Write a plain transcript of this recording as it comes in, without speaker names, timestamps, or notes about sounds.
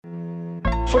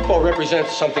Football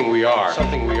represents something we are.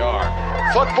 Something we are.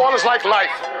 Football is like life.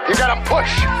 You gotta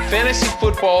push. Fantasy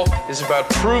football is about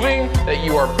proving that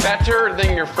you are better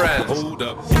than your friends. Hold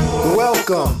up.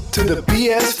 Welcome to the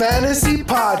BS Fantasy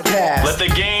Podcast. Let the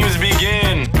games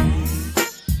begin.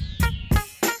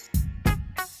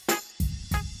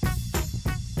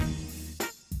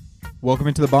 Welcome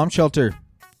into the bomb shelter.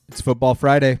 It's Football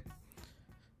Friday.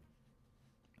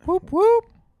 Whoop whoop.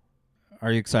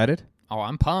 Are you excited? Oh,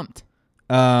 I'm pumped.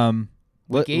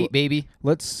 Week 8, baby.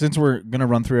 Since we're gonna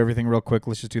run through everything real quick,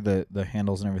 let's just do the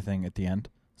handles and everything at the end.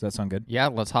 Does that sound good? Yeah,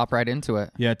 let's hop right into it.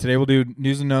 Yeah, today we'll do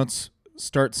news and notes,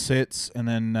 start sits, and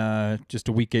then just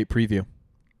a week 8 preview.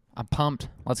 I'm pumped.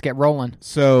 Let's get rolling.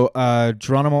 So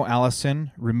Geronimo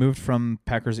Allison removed from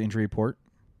Packers injury report.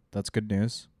 That's good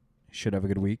news. He should have a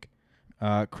good week.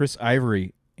 Chris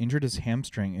Ivory injured his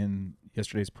hamstring in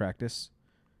yesterday's practice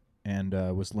and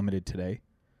was limited today.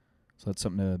 So that's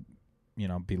something to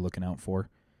be looking out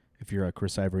for if you're a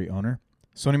Chris Ivory owner.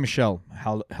 Sony Michel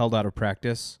held out of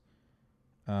practice.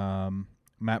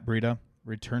 Matt Breida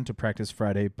returned to practice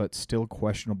Friday, but still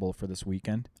questionable for this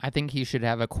weekend. I think he should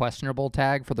have a questionable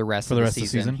tag for the rest of the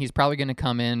season. He's probably going to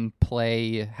come in,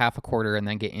 play half a quarter, and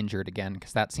then get injured again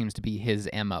because that seems to be his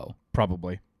MO.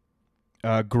 Probably.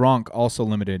 Gronk also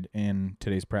limited in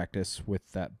today's practice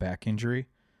with that back injury.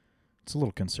 It's a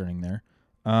little concerning there.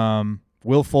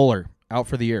 Will Fuller out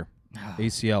for the year.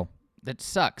 ACL. That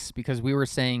sucks because we were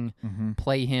saying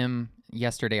play him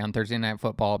yesterday on Thursday Night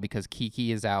Football because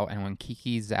Kiki is out, and when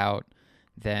Kiki's out,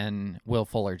 then Will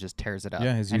Fuller just tears it up.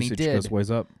 Yeah, his and usage he did, goes ways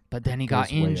up. But then he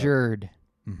got injured.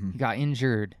 He got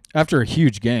injured. After a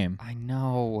huge game. I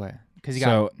know.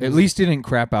 At least he didn't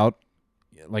crap out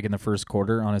like in the first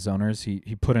quarter on his owners. He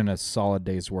put in a solid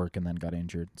day's work and then got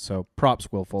injured. So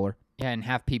props, Will Fuller. Yeah, in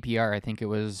half PPR, I think it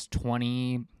was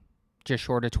 20, just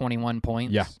short of 21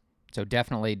 points. Yeah. So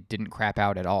definitely didn't crap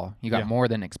out at all. You got more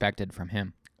than expected from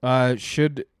him.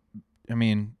 DeAndre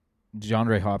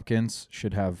Hopkins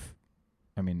should have,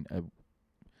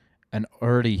 an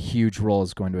already huge role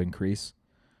is going to increase.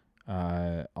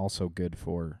 Also good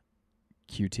for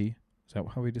QT. Is that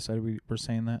how we decided we were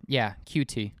saying that? Yeah,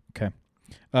 QT. Okay.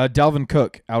 Dalvin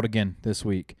Cook out again this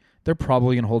week. They're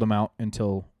probably going to hold him out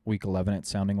until week 11, it's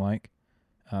sounding like.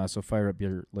 So fire up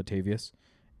your Latavius.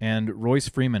 And Royce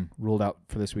Freeman ruled out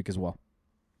for this week as well.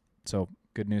 So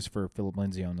good news for Philip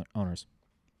Lindsay owners.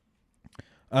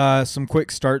 Some quick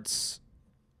starts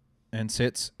and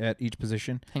sits at each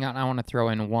position. Hang on, I want to throw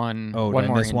in one more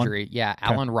injury. One? Yeah,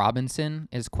 okay. Allen Robinson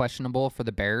is questionable for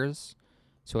the Bears.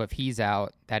 So if he's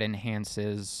out, that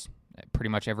enhances pretty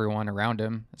much everyone around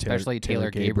him, especially Taylor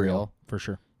Gabriel. For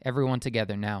sure. Everyone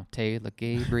together now. Taylor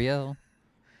Gabriel.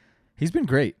 He's been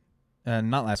great.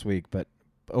 Not last week, but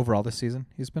overall this season,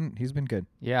 he's been good.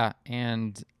 Yeah,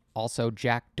 and also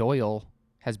Jack Doyle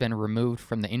has been removed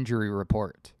from the injury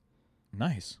report.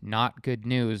 Nice. Not good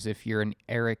news if you're an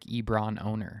Eric Ebron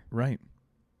owner. Right.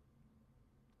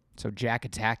 So Jack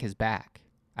Attack is back.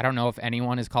 I don't know if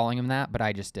anyone is calling him that, but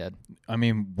I just did.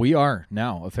 We are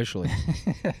now officially.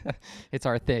 It's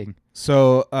our thing.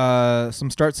 So some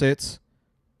start sits.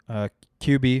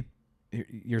 QB,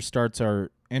 your starts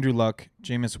are Andrew Luck,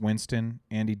 Jameis Winston,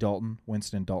 Andy Dalton.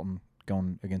 Winston and Dalton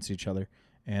going against each other.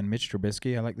 And Mitch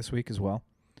Trubisky, I like this week as well.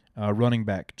 Running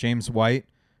back, James White,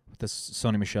 with the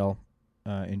Sony Michel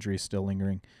injury still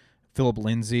lingering. Philip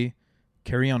Lindsay,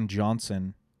 Kerryon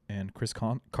Johnson, and Chris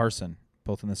Carson,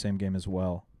 both in the same game as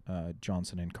well.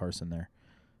 Johnson and Carson there.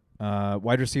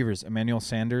 Wide receivers, Emmanuel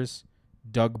Sanders,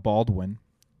 Doug Baldwin,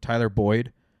 Tyler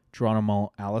Boyd,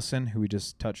 Geronimo Allison, who we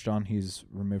just touched on. He's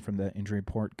removed from the injury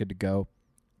report. Good to go.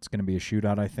 It's going to be a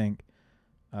shootout, I think.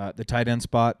 The tight end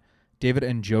spot, David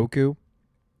Njoku.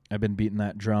 I've been beating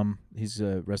that drum. He's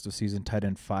the rest of the season tight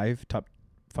end 5, top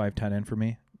 5 tight end for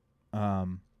me.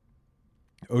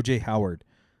 O.J. Howard,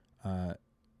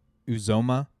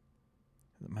 Uzoma.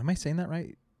 Am I saying that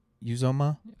right?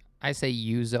 Uzoma? I say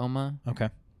Uzoma. Okay.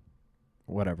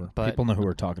 Whatever. But people know who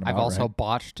we're talking about. I've also right?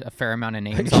 botched a fair amount of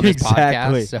names on this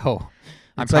podcast, so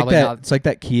I'm probably not. It's like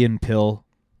that Key and Pill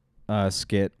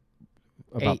skit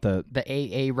about the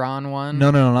AA Ron one.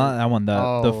 No, not that one.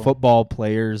 The football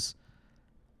players,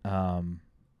 how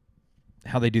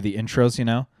they do the intros.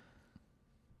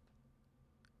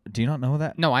 Do you not know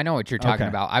that? No, I know what you're talking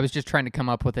about. I was just trying to come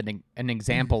up with an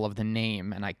example of the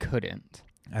name, and I couldn't.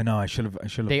 I know. I should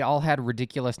have. They all had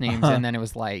ridiculous names, and then it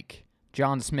was like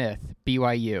John Smith,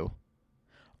 BYU.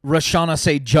 Rashana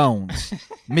St. Jones,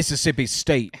 Mississippi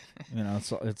State.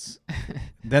 So it's.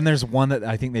 Then there's one that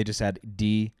I think they just add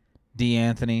D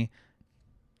Anthony.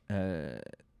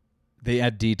 They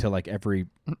add D to like every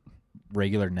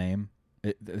regular name.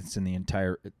 It's in the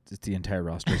entire. It's the entire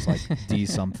roster. It's like D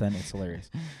something. It's hilarious.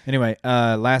 Anyway,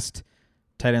 last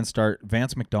tight end start.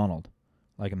 Vance McDonald,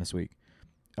 like him this week.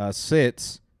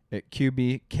 Sits at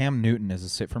QB. Cam Newton is a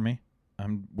sit for me.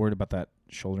 I'm worried about that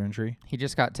shoulder injury. He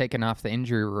just got taken off the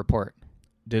injury report.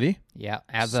 Did he? Yeah,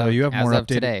 as so of you have as more of updated,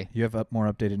 today. You have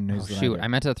more updated news. Oh, shoot, I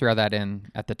meant to throw that in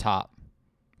at the top.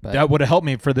 But that would have helped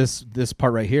me for this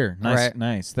part right here. Nice, right.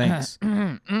 nice. Thanks.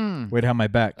 Way to have my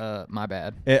back. My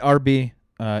bad. At RB,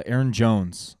 Aaron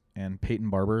Jones and Peyton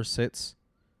Barber sits.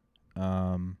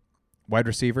 Wide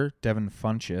receiver, Devin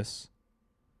Funchess.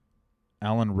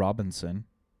 Allen Robinson,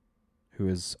 who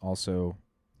is also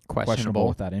questionable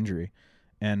with that injury.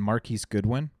 And Marquise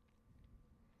Goodwin.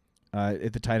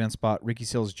 At the tight end spot, Ricky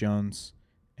Seals-Jones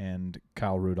and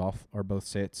Kyle Rudolph are both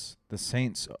sits. The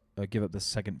Saints give up the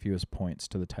second fewest points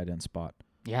to the tight end spot.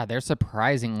 Yeah, they're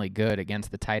surprisingly good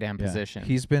against the tight end position.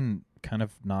 He's been kind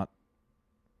of not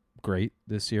great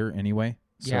this year anyway.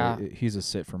 So he's a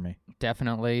sit for me.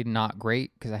 Definitely not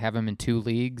great because I have him in 2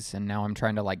 leagues, and now I'm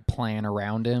trying to plan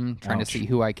around him, trying to see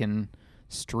who I can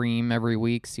stream every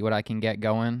week, see what I can get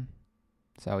going.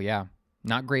 So, yeah,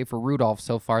 not great for Rudolph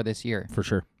so far this year. For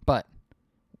sure. But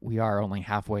we are only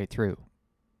halfway through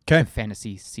the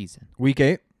fantasy season. Week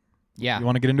 8. Yeah. You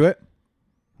want to get into it?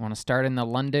 Want to start in the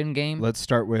London game? Let's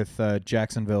start with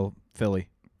Jacksonville, Philly.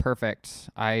 Perfect.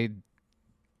 I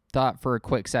thought for a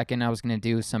quick second I was going to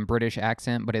do some British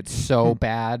accent, but it's so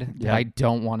bad that I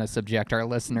don't want to subject our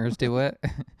listeners to it.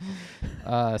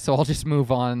 So I'll just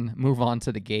move on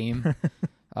to the game.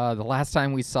 The last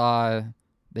time we saw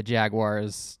the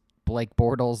Jaguars, Blake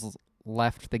Bortles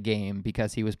left the game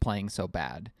because he was playing so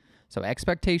bad. So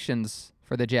expectations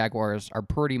for the Jaguars are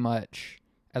pretty much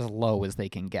as low as they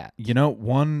can get. You know,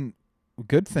 one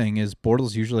good thing is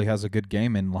Bortles usually has a good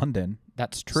game in London.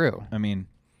 That's true. I mean,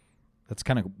 that's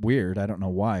kind of weird. I don't know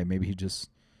why. Maybe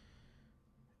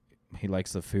he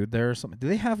likes the food there or something. Do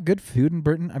they have good food in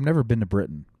Britain? I've never been to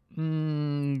Britain.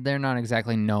 They're not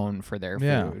exactly known for their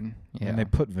food. Yeah. And they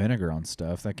put vinegar on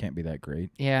stuff. That can't be that great.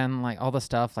 Yeah, and all the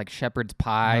stuff like shepherd's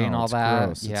pie and all that.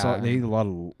 Gross. Yeah, they eat a lot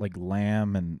of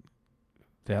lamb and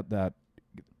that.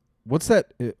 What's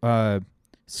that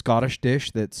Scottish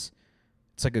dish it's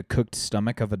like a cooked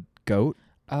stomach of a goat?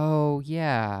 Oh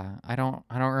yeah, I don't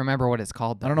remember what it's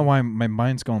called though. I don't know why my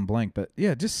mind's going blank, but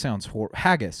yeah, it just sounds horrible.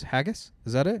 Haggis,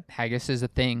 is that it? Haggis is a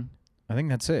thing. I think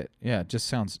that's it. Yeah, it just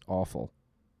sounds awful.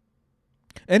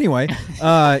 Anyway,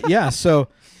 so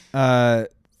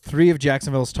 3 of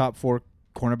Jacksonville's top 4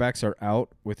 cornerbacks are out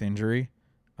with injury.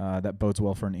 That bodes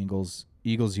well for an Eagles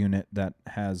unit that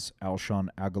has Alshon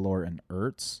Aguilar and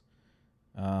Ertz.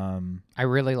 I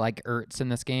really like Ertz in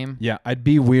this game. Yeah, I'd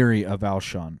be weary of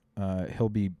Alshon. He'll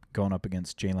be going up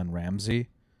against Jalen Ramsey.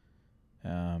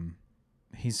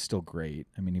 He's still great.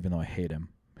 I mean, even though I hate him,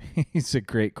 he's a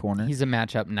great corner. He's a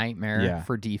matchup nightmare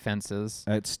for defenses.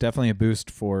 It's definitely a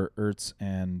boost for Ertz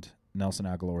and Nelson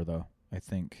Aguilar, though. I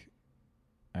think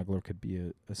Aguilar could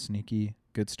be a sneaky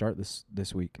good start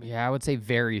this week. Yeah, I would say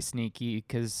very sneaky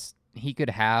because he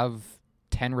could have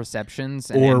 10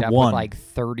 receptions and or end up one. with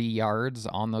 30 yards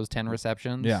on those 10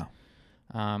 receptions. Yeah.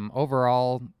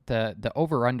 Overall, the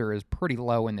over-under is pretty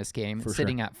low in this game. It's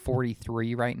sitting at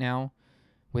 43 right now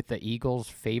with the Eagles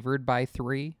favored by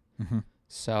 3. Mm-hmm.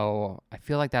 So I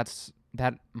feel like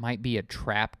that might be a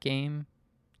trap game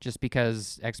just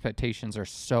because expectations are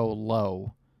so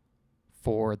low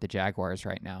for the Jaguars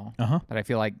right now. That I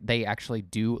feel like they actually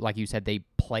do, like you said, they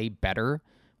play better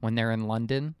when they're in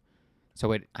London.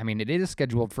 So it is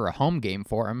scheduled for a home game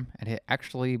for them, and it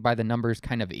actually, by the numbers,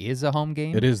 kind of is a home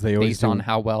game. It is. They always based on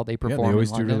how well they perform. Yeah, they always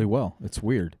in do London. really well. It's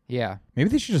weird. Yeah, maybe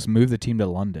they should just move the team to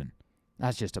London.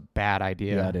 that's just a bad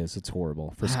idea. Yeah, it is. It's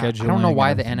horrible for scheduling. I don't know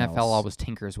why the and NFL everything else. always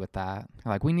tinkers with that.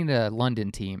 They're like, we need a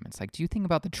London team. It's like, do you think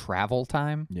about the travel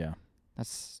time? Yeah,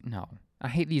 No. I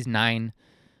hate these 9.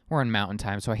 We're in Mountain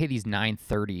Time, so I hate these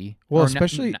 9:30. Well, or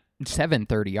especially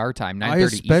 7:30 our time.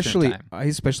 9:30 Eastern time. I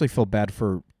especially feel bad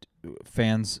for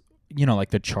fans. You know,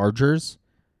 like the Chargers,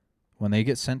 when they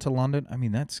get sent to London. I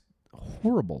mean, that's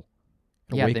horrible.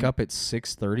 To wake up at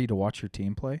 6:30 to watch your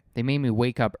team play. They made me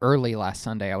wake up early last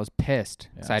Sunday. I was pissed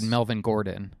because I had Yes. Melvin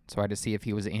Gordon, so I had to see if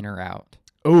he was in or out.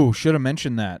 Oh, should have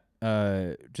mentioned that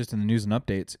just in the news and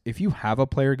updates. If you have a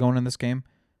player going in this game,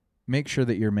 make sure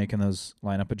that you're making those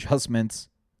lineup adjustments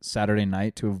Saturday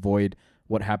night to avoid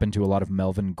what happened to a lot of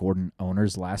Melvin Gordon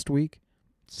owners last week.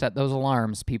 Set those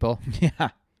alarms, people.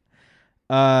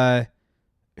 Yeah.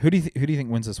 Who do you think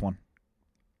wins this one?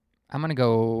 I'm gonna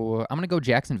go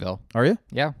Jacksonville. Are you?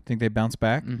 Yeah. Think they bounce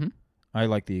back? Mm-hmm. I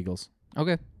like the Eagles.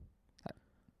 Okay.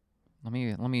 Let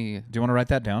me. Do you want to write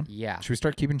that down? Yeah. Should we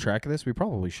start keeping track of this? We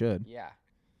probably should. Yeah.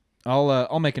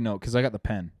 I'll make a note because I got the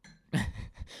pen.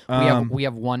 We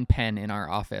have one pen in our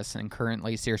office, and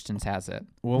currently Searston's has it.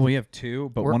 Well, we have two,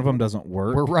 but one of them doesn't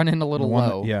work. We're running a little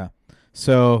low. Yeah.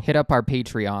 So hit up our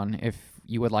Patreon if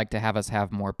you would like to have us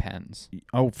have more pens.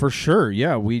 Oh, for sure.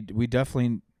 Yeah, we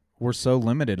definitely we're so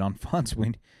limited on funds.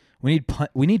 We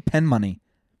need pen money.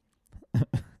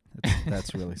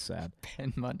 That's really sad.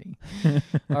 Pen money.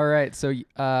 All right. So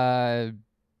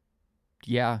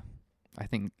yeah. I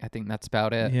think that's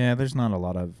about it. Yeah, there's not a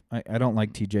lot of I don't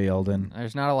like TJ Yeldon.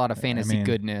 There's not a lot of fantasy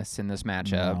goodness in this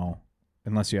matchup. No,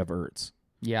 unless you have Ertz.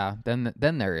 Yeah, then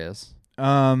there is.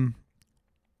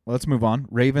 Let's move on.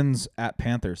 Ravens at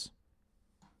Panthers.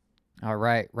 All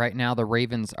right. Right now the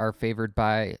Ravens are favored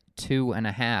by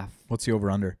 2.5. What's the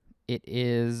over under?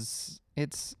 It's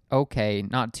okay,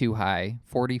 not too high.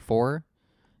 44.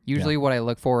 Usually what I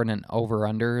look for in an over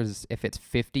under is if it's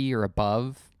 50 or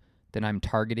above, then I'm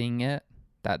targeting it.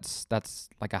 That's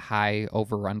like a high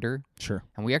over under. Sure.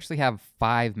 And we actually have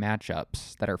 5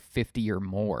 matchups that are 50 or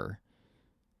more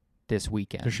this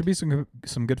weekend. There should be some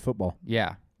good football.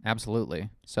 Yeah, absolutely.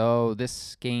 So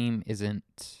this game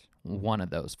isn't one of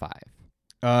those 5.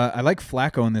 I like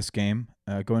Flacco in this game,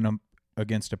 going up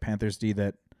against a Panthers D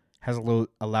that has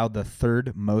allowed the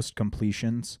third most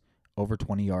completions over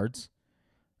 20 yards.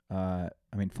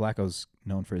 Flacco's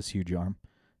known for his huge arm.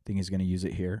 I think he's going to use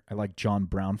it here. I like John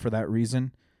Brown for that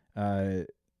reason.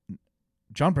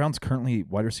 John Brown's currently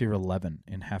wide receiver 11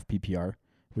 in half PPR,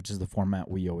 which is the format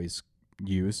we always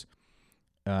use.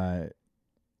 You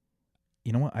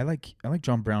know what? I like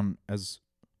John Brown as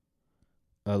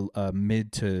a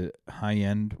mid to high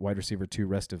end wide receiver 2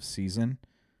 rest of season.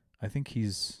 I think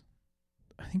he's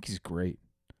great.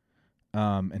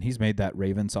 And he's made that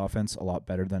Ravens offense a lot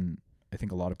better than I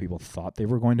think a lot of people thought they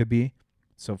were going to be.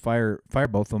 So fire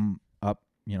both of them up,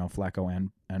 Flacco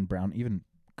and Brown, even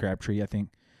Crabtree, I think.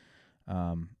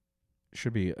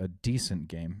 Should be a decent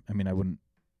game. I mean,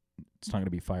 it's not going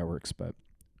to be fireworks, but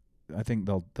I think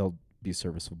they'll be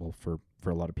serviceable for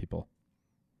a lot of people.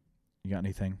 You got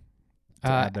anything to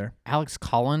add there? Alex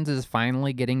Collins is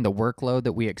finally getting the workload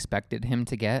that we expected him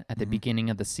to get at the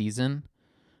beginning of the season.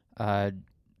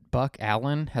 Buck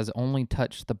Allen has only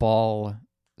touched the ball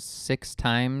 6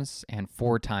 times and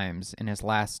 4 times in his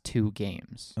last 2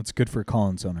 games. That's good for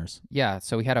Collins owners. Yeah,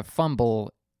 so he had a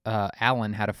fumble.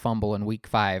 Allen had a fumble in week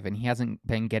 5, and he hasn't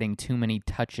been getting too many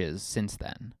touches since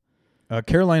then.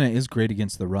 Carolina is great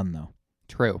against the run, though.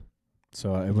 True.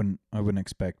 So I wouldn't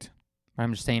expect.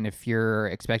 I'm just saying, if you're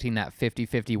expecting that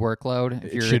 50-50 workload,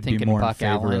 if you're thinking Buck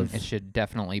Allen, it should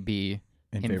definitely be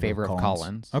in favor of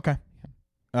Collins. Okay.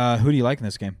 Who do you like in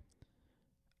this game?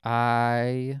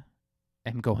 I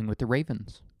am going with the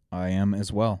Ravens. I am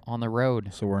as well. On the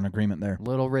road. So we're in agreement there. A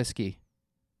little risky,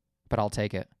 but I'll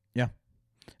take it. Yeah.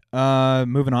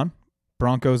 Moving on.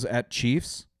 Broncos at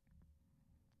Chiefs.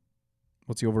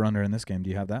 What's the over-under in this game? Do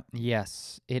you have that?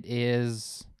 Yes. It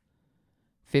is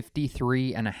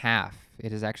 53.5.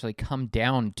 It has actually come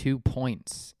down 2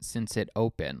 points since it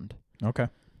opened. Okay.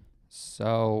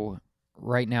 So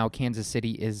right now, Kansas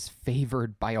City is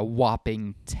favored by a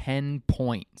whopping 10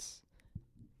 points.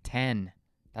 10.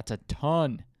 That's a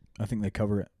ton. I think they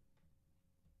cover it.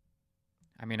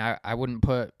 I mean, I wouldn't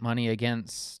put money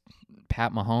against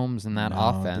Pat Mahomes in that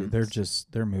offense.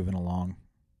 They're moving along.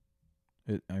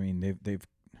 They've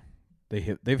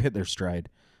hit their stride.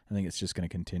 I think it's just going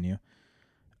to continue.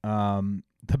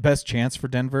 The best chance for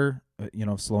Denver,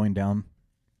 of slowing down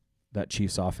that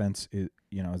Chiefs offense is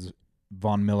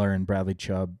Von Miller and Bradley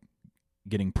Chubb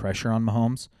getting pressure on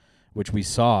Mahomes, which we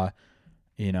saw,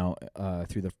 through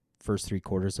the first 3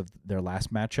 quarters of their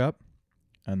last matchup.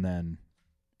 And then,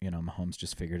 Mahomes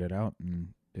just figured it out,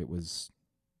 and it was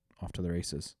off to the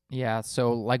races. Yeah,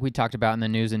 so like we talked about in the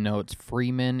news and notes,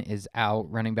 Freeman is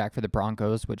out running back for the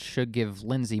Broncos, which should give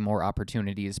Lindsey more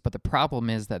opportunities. But the problem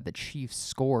is that the Chiefs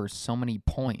score so many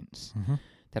points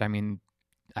that,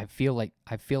 I feel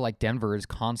like Denver is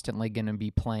constantly going to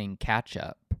be playing catch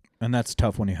up. And that's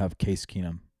tough when you have Case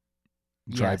Keenum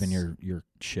driving your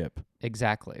ship.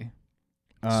 Exactly.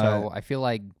 So I feel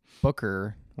like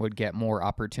Booker would get more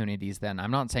opportunities then. I'm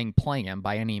not saying play him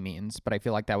by any means, but I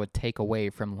feel like that would take away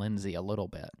from Lindsey a little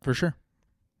bit. For sure.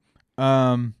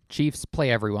 Chiefs,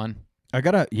 play everyone. I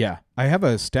have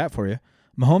a stat for you.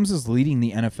 Mahomes is leading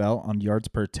the NFL on yards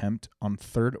per attempt on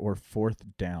 3rd or 4th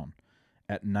down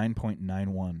at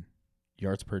 9.91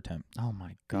 yards per attempt. Oh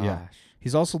my gosh. Yeah.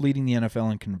 He's also leading the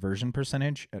NFL in conversion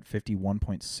percentage at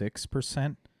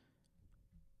 51.6%.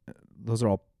 Those are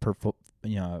all Pro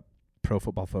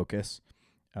Football Focus.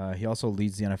 He also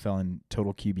leads the NFL in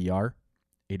total QBR,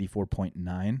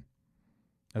 84.9.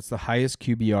 That's the highest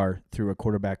QBR through a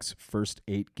quarterback's first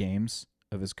 8 games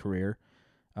of his career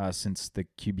since the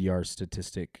QBR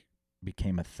statistic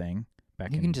became a thing.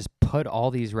 You can just put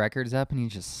all these records up, and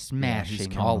he's just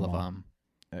smashing all of them.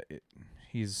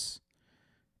 He's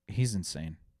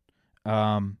insane.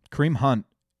 Kareem Hunt,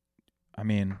 I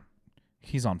mean,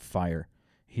 he's on fire.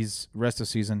 He's rest of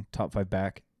season, top 5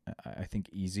 back, I think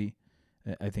easy.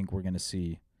 I think we're going to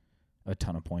see a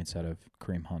ton of points out of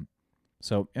Kareem Hunt.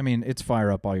 So, I mean, it's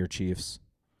fire up all your Chiefs.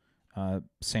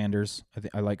 Sanders,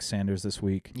 I like Sanders this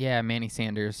week. Yeah, Manny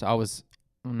Sanders,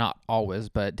 not always,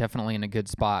 but definitely in a good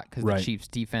spot because the Chiefs'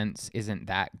 defense isn't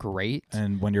that great.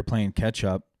 And when you're playing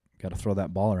catch-up, got to throw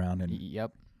that ball around. And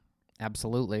Yep,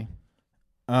 absolutely.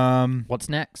 What's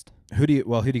next? Who do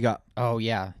you got? Oh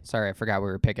yeah, sorry, I forgot we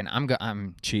were picking.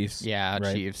 I'm Chiefs. Yeah,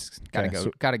 right. Chiefs.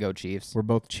 Gotta go Chiefs. We're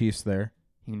both Chiefs there.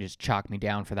 You can just chalk me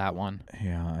down for that one.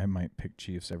 Yeah, I might pick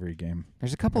Chiefs every game.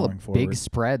 There's a couple of big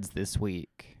spreads this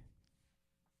week.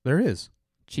 There is.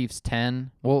 Chiefs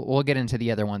 10. We'll get into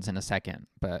the other ones in a second,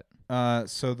 but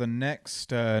so the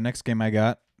next game I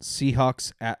got,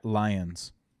 Seahawks at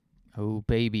Lions. Oh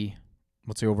baby.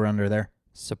 What's the over under there?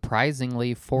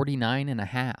 Surprisingly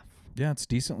 49.5. Yeah, it's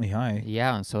decently high.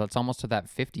 Yeah, so it's almost to that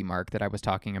 50 mark that I was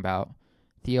talking about.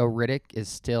 Theo Riddick is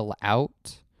still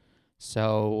out,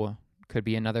 so could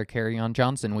be another Kerryon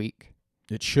Johnson week.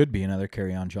 It should be another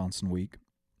Kerryon Johnson week.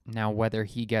 Now, whether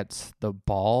he gets the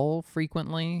ball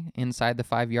frequently inside the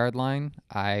 5-yard line,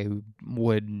 I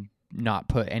would not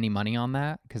put any money on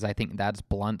that because I think that's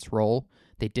Blunt's role.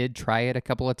 They did try it a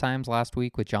couple of times last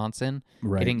week with Johnson.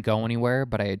 Right. It didn't go anywhere,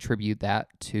 but I attribute that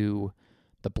to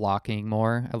the blocking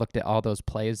more. I looked at all those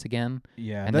plays again,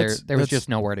 and there was just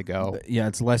nowhere to go. Yeah,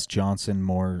 it's less Johnson,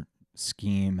 more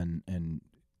scheme and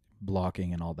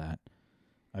blocking and all that.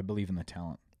 I believe in the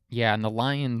talent. Yeah, and the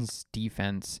Lions'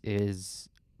 defense is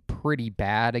pretty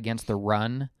bad against the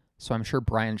run, so I'm sure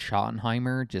Brian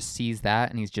Schottenheimer just sees that,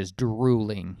 and he's just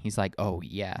drooling. He's like, oh,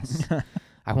 yes,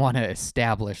 I want to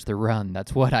establish the run.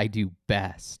 That's what I do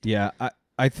best. Yeah,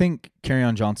 I think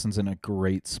Kerryon Johnson's in a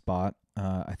great spot.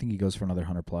 I think he goes for another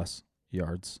 100-plus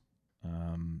yards.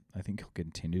 I think he'll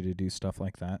continue to do stuff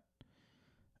like that.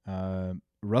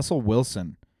 Russell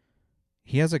Wilson,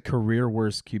 he has a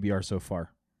career-worst QBR so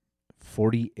far,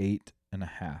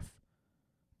 48.5.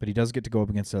 But he does get to go up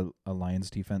against a Lions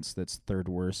defense that's third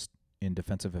worst in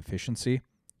defensive efficiency.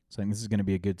 So I think this is going to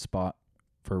be a good spot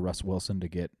for Russ Wilson to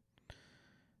get,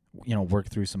 work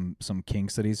through some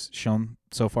kinks that he's shown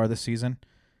so far this season.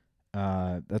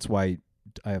 That's why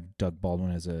I have Doug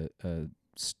Baldwin as a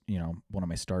one of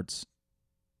my starts.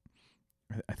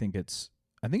 I think it's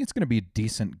going to be a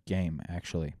decent game,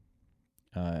 actually.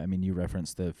 I mean, you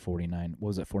referenced the 49. What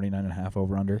was it, 49.5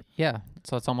 over under? Yeah,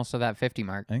 so it's almost to that 50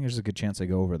 mark. I think there's a good chance I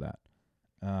go over that.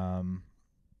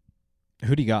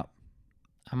 Who do you got?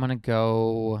 I'm gonna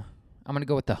go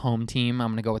with the home team.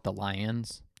 I'm gonna go with the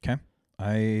Lions. Okay,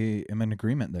 I am in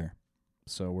agreement there.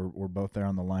 So we're both there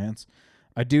on the Lions.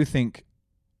 I do think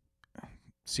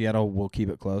Seattle will keep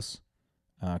it close,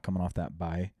 coming off that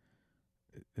bye.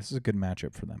 This is a good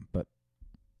matchup for them, but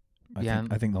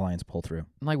I think the Lions pull through.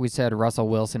 Like we said, Russell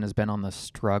Wilson has been on the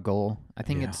struggle. I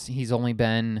think he's only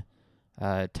been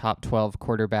top 12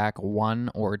 quarterback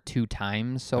 1 or 2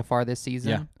 times so far this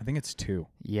season. Yeah, I think it's 2.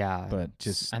 Yeah, but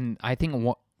and I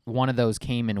think one of those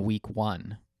came in week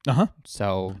 1.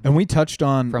 So and we touched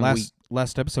on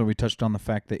last episode. We touched on the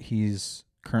fact that he's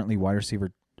currently wide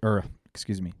receiver, or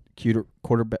excuse me,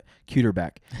 quarterback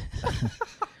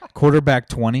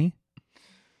 20.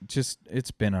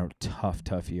 It's been a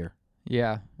tough year.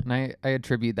 Yeah, and I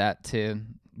attribute that to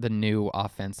the new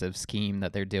offensive scheme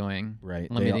that they're doing. Right.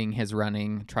 Limiting his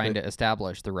running, trying to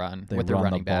establish the run with the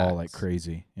running ball backs. like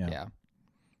crazy. Yeah.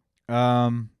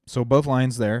 So both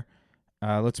lines there.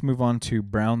 Let's move on to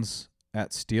Browns at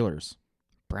Steelers.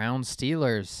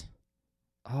 Browns-Steelers.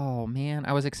 Oh, man.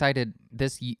 I was excited.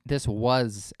 This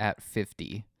was at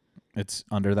 50. It's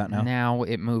under that now? Now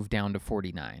it moved down to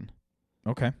 49.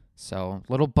 Okay. So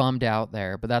a little bummed out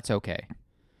there, but that's okay.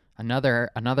 Another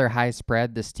high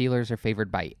spread. The Steelers are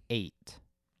favored by 8.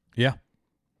 Yeah.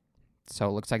 So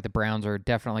it looks like the Browns are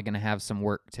definitely going to have some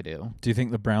work to do. Do you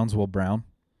think the Browns will brown?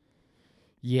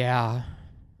 Yeah.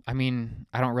 I mean,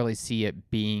 I don't really see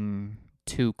it being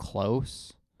too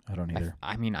close. I don't either.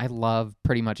 I love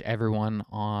pretty much everyone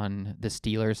on the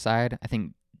Steelers side. I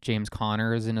think James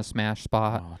Conner is in a smash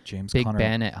spot. Oh, Big Conner,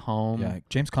 Ben at home. Yeah,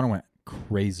 James Conner went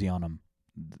crazy on him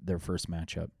their first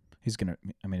matchup. It's going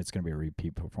to be a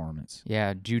repeat performance.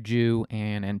 Yeah, Juju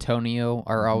and Antonio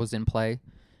are always in play.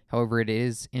 However, it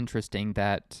is interesting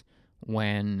that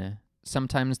when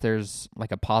sometimes there's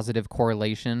like a positive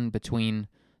correlation between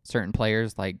certain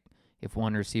players, like if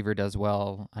one receiver does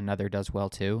well, another does well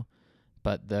too.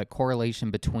 But the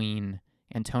correlation between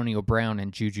Antonio Brown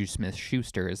and Juju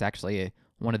Smith-Schuster is actually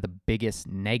one of the biggest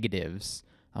negatives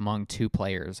among two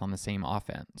players on the same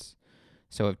offense.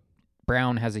 So if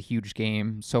Brown has a huge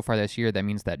game so far this year, that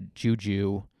means that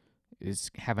Juju is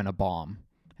having a bomb.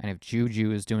 And if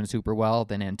Juju is doing super well,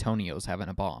 then Antonio's having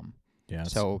a bomb. Yeah,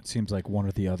 so it seems like one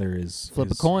or the other is flip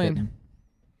a coin. Hitting.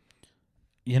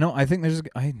 You know, I think there's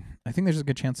a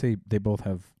good chance they both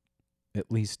have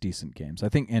at least decent games. I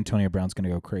think Antonio Brown's going to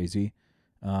go crazy.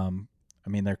 I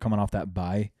mean, they're coming off that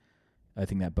bye. I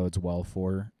think that bodes well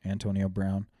for Antonio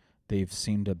Brown. They've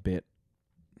seemed a bit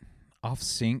off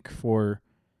sync or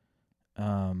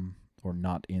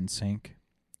not in sync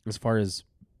as far as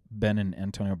Ben and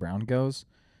Antonio Brown goes.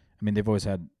 I mean, they've always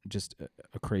had just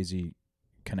a crazy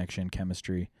connection,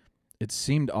 chemistry. It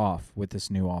seemed off with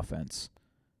this new offense.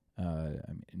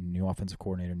 New offensive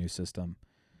coordinator, new system.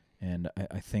 And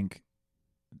I think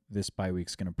this bye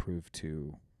week's going to prove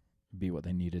to be what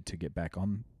they needed to get back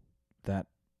on that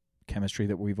chemistry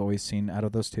that we've always seen out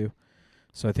of those two.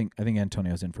 So I think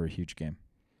Antonio's in for a huge game.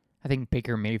 I think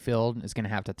Baker Mayfield is going to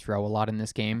have to throw a lot in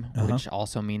this game, which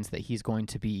also means that he's going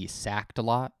to be sacked a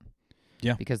lot.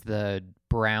 Yeah. Because the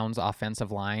Browns'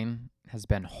 offensive line has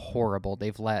been horrible.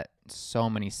 They've let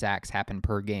so many sacks happen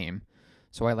per game.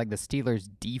 So I like the Steelers'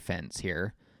 defense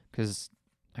here because,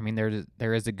 I mean,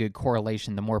 there is a good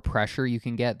correlation. The more pressure you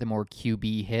can get, the more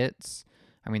QB hits.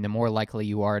 I mean, the more likely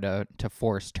you are to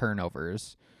force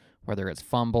turnovers, whether it's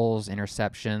fumbles,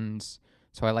 interceptions.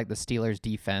 So I like the Steelers'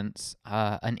 defense.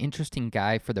 An interesting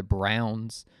guy for the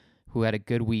Browns who had a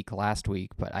good week last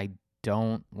week, but I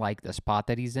don't like the spot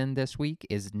that he's in this week,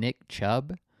 is Nick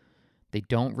Chubb. They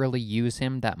don't really use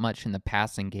him that much in the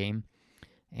passing game.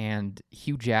 And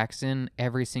Hugh Jackson,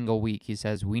 every single week, he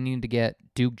says, we need to get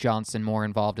Duke Johnson more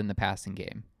involved in the passing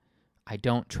game. I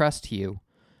don't trust Hugh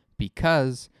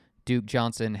because Duke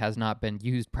Johnson has not been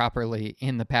used properly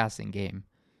in the passing game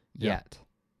yet.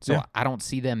 So I don't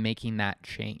see them making that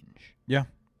change. Yeah.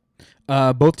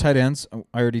 Both tight ends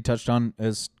I already touched on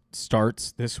as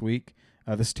starts this week.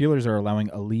 The Steelers are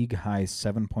allowing a league-high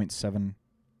 7.7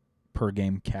 per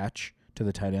game catch to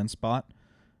the tight end spot.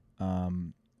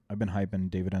 I've been hyping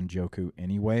David Njoku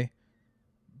anyway,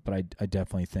 but I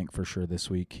definitely think for sure this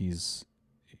week he's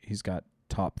got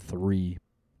top 3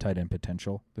 tight end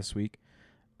potential this week.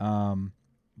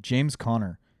 James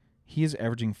Conner, he is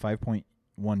averaging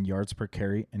 5.1 yards per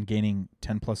carry and gaining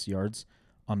 10-plus yards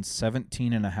on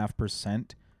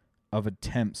 17.5% of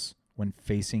attempts when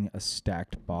facing a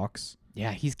stacked box.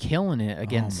 Yeah, he's killing it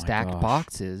against stacked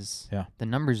boxes. Yeah. The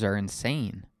numbers are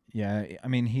insane. Yeah, I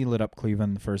mean, he lit up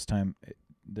Cleveland the first time.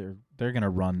 They're gonna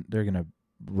run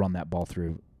that ball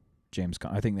through James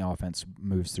Conner. I think the offense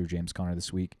moves through James Conner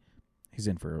this week. He's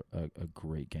in for a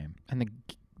great game. And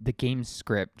the game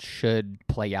script should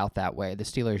play out that way. The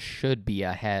Steelers should be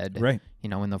ahead, right?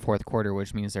 In the fourth quarter,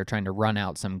 which means they're trying to run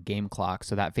out some game clock,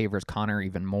 so that favors Conner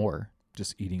even more.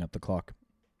 Just eating up the clock.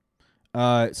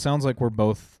 It sounds like we're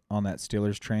both on that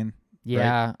Steelers train.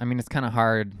 Yeah, right? I mean, it's kind of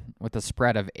hard with a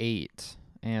spread of 8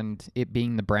 and it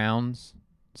being the Browns.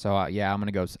 So I'm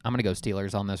gonna go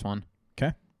Steelers on this one.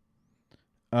 Okay.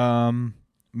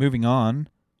 Moving on,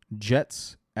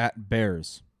 Jets at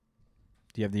Bears.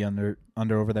 Do you have the under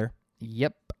over there?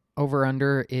 Yep. Over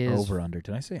under is over. Did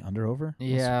I say under over?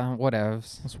 Yeah,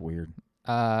 whatevs. That's weird.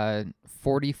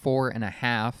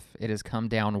 44.5. It has come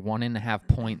down 1.5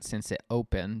 points since it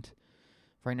opened.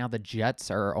 Right now, the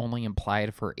Jets are only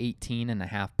implied for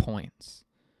 18.5 points.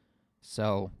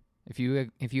 So if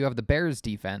you have the Bears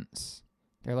defense,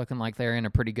 they're looking like they're in a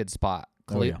pretty good spot.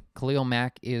 Khalil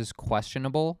Mack is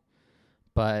questionable,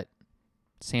 but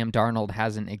Sam Darnold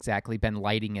hasn't exactly been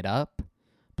lighting it up.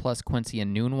 Plus Quincy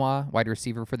Enunwa, wide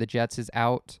receiver for the Jets, is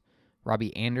out.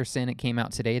 Robbie Anderson, it came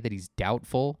out today that he's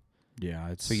doubtful.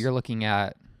 Yeah. So you're looking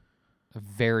at a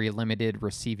very limited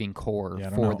receiving core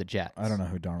for the Jets. I don't know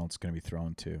who Darnold's going to be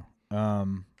thrown to.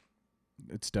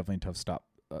 It's definitely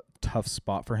a tough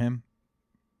spot for him.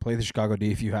 Play the Chicago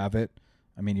D if you have it.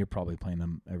 I mean, you're probably playing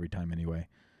them every time anyway.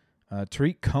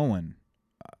 Tariq Cohen,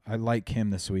 I like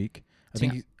him this week.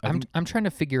 I'm trying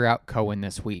to figure out Cohen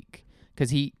this week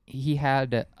because he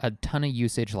had a ton of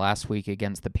usage last week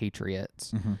against the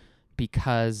Patriots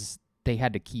because they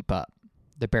had to keep up.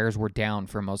 The Bears were down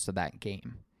for most of that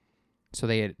game. So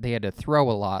they had to throw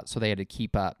a lot, so they had to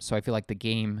keep up. So I feel like the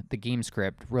game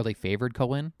script really favored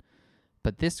Cohen,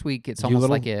 But this week, it's almost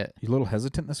like it. You a little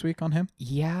hesitant this week on him?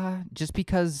 Yeah, just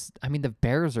because, I mean, the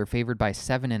Bears are favored by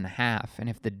 7.5, and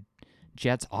if the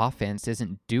Jets' offense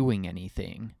isn't doing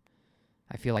anything,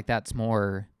 I feel like that's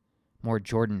more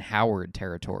Jordan Howard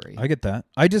territory. I get that.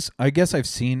 I guess I've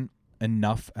seen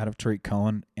enough out of Tarik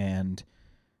Cohen, and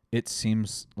it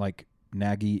seems like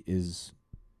Nagy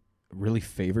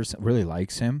really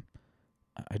likes him.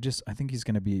 I think he's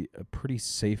going to be a pretty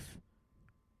safe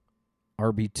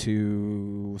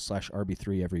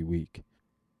RB2/RB3 every week.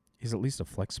 He's at least a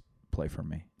flex play for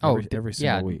me. Every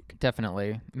single week.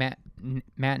 Definitely.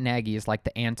 Matt Nagy is like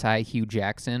the anti-Hugh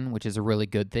Jackson, which is a really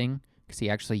good thing because he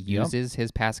actually uses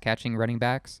his pass catching running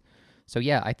backs. So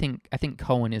yeah, I think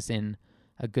Cohen is in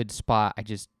a good spot. I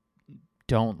just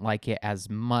don't like it as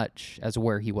much as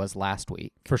where he was last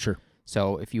week. For sure.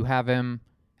 So if you have him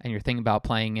and you're thinking about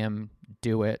playing him,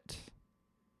 do it.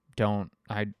 Don't.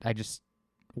 I just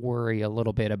worry a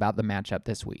little bit about the matchup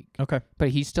this week. Okay. But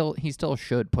he still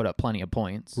should put up plenty of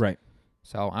points. Right.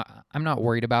 So I'm not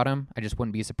worried about him. I just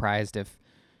wouldn't be surprised if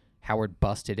Howard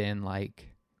busted in like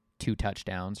 2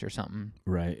 touchdowns or something.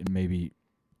 Right. And maybe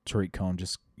Tarik Cohen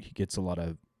he gets a lot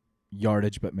of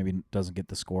yardage, but maybe doesn't get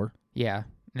the score. Yeah.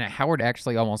 And Howard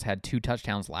actually almost had 2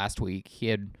 touchdowns last week. He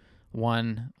had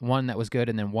one that was good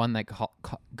and then one that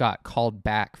got called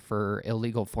back for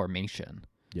illegal formation.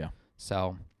 Yeah.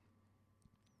 So.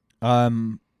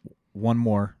 One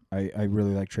more. I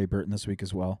really like Trey Burton this week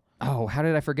as well. Oh, how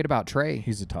did I forget about Trey?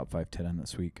 He's a top 5 tight end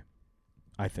this week,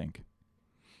 I think.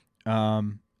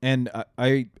 And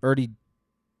I already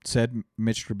said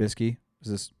Mitch Trubisky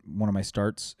is one of my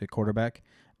starts at quarterback.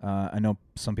 I know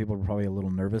some people are probably a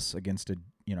little nervous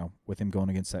with him going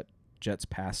against that Jets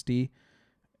pass D.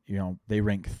 They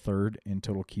rank 3rd in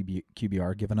total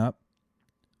QBR given up.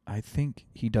 I think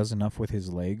he does enough with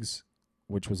his legs,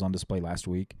 which was on display last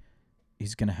week.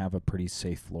 He's going to have a pretty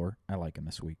safe floor. I like him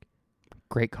this week.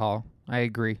 Great call. I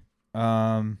agree.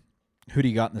 Who do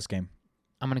you got in this game?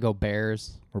 I'm going to go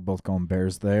Bears. We're both going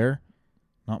Bears there.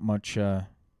 Not much.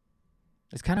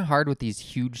 It's kind of hard with these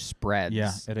huge spreads.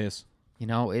 Yeah, it is.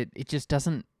 It just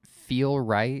doesn't feel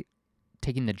right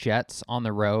taking the Jets on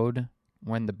the road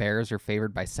when the Bears are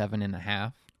favored by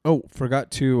 7.5. Oh,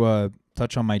 forgot to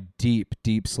touch on my deep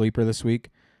sleeper this week.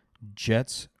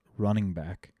 Jets running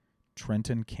back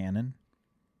Trenton Cannon.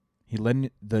 He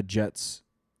led the Jets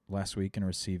last week in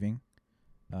receiving.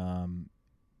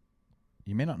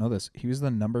 You may not know this. He was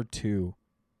the number 2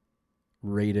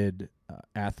 rated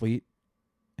athlete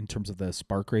in terms of the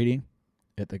Spark rating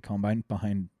at the Combine,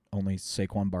 behind only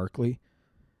Saquon Barkley.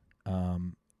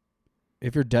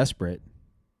 If you're desperate,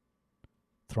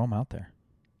 throw him out there.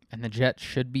 And the Jets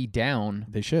should be down.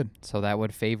 They should. So that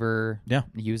would favor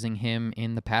using him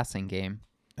in the passing game.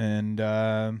 And,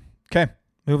 okay,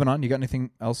 moving on. You got anything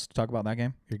else to talk about that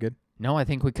game? You're good? No, I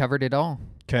think we covered it all.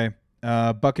 Okay.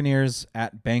 Buccaneers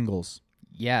at Bengals.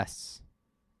 Yes.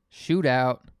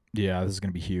 Shootout. Yeah, this is going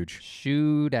to be huge.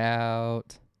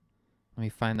 Shootout. Let me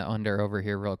find the under over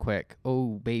here real quick.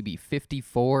 Oh, baby,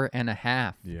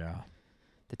 54.5. Yeah.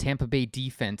 The Tampa Bay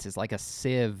defense is like a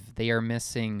sieve. They are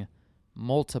missing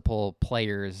multiple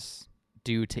players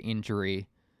due to injury,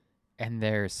 and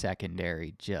their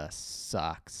secondary just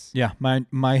sucks. Yeah,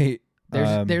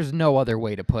 there's no other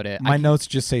way to put it. My notes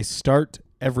just say start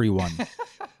everyone.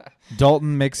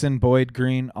 Dalton, Mixon, Boyd,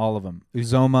 Green, all of them.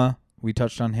 Uzoma, we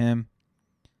touched on him.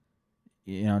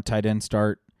 Tight end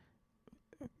start.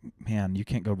 Man, you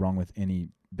can't go wrong with any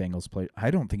Bengals play.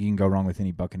 I don't think you can go wrong with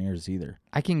any Buccaneers either.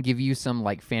 I can give you some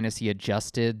fantasy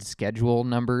adjusted schedule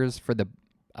numbers for the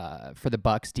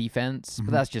Bucs defense,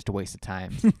 but that's just a waste of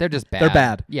time. They're just bad. They're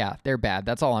bad. Yeah, they're bad.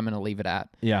 That's all I'm going to leave it at.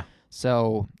 Yeah.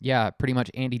 So, yeah, pretty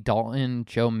much Andy Dalton,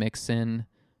 Joe Mixon,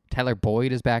 Tyler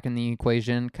Boyd is back in the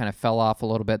equation. Kind of fell off a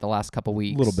little bit the last couple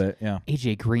weeks. A little bit, yeah.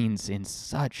 AJ Green's in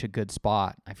such a good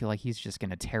spot. I feel like he's just going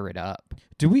to tear it up.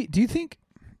 Do you think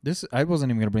this? I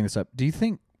wasn't even going to bring this up. Do you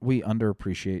think we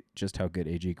underappreciate just how good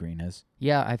AJ Green is?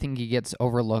 Yeah, I think he gets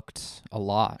overlooked a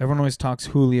lot. Everyone always talks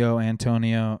Julio,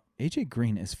 Antonio. AJ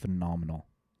Green is phenomenal.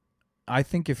 I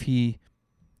think if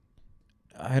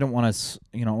I don't want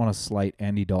to slight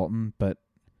Andy Dalton, but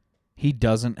he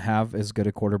doesn't have as good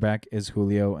a quarterback as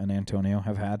Julio and Antonio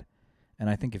have had, and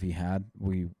I think if he had,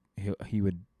 he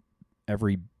would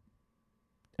everyone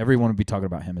would be talking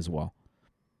about him as well.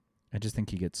 I just think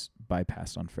he gets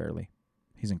bypassed unfairly.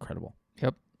 He's incredible.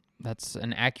 Yep, that's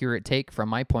an accurate take from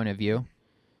my point of view.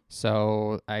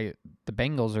 So the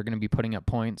Bengals are going to be putting up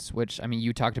points, which, I mean,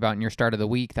 you talked about in your start of the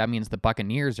week. That means the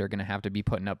Buccaneers are going to have to be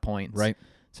putting up points. Right.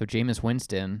 So Jameis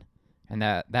Winston and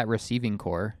that receiving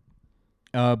core.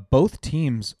 Both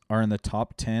teams are in the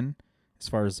top 10 as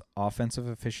far as offensive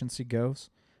efficiency goes,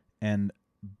 and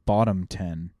bottom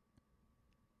 10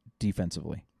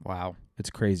 defensively. Wow.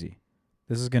 It's crazy.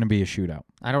 This is going to be a shootout.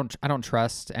 I don't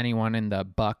trust anyone in the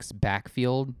Bucks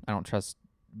backfield. I don't trust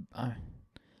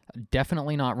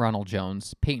definitely not Ronald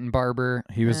Jones. Peyton Barber.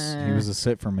 He was a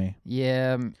sit for me.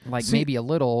 Yeah, maybe a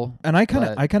little. And I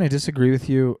kind of disagree with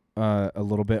you a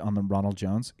little bit on the Ronald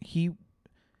Jones. He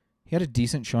had a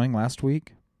decent showing last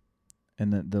week in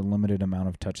the limited amount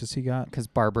of touches he got. Because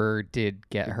Barber did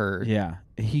get hurt. Yeah.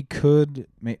 He could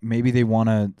maybe they want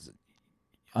to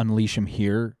unleash him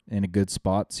here in a good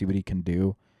spot, see what he can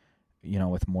do,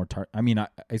 with more I mean, I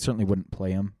certainly wouldn't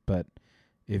play him, but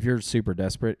if you're super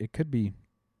desperate, it could be,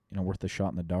 worth a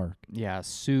shot in the dark. Yeah,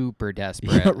 super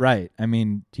desperate. Yeah, right. I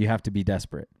mean, you have to be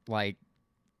desperate. Like,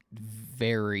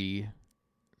 very,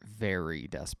 very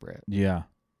desperate. Yeah.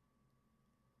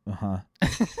 Uh-huh.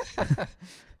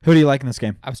 Who do you like in this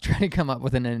game? I was trying to come up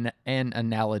with an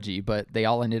analogy, but they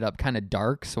all ended up kind of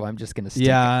dark, so I'm just gonna stick.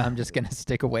 Yeah. I'm just gonna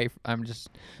stick away. I'm just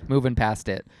moving past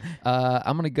it.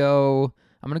 I'm gonna go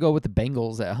with the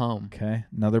Bengals at home. Okay,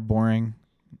 another boring.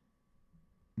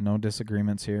 No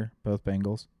disagreements here. Both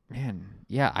Bengals. Man,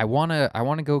 yeah, I wanna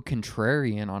go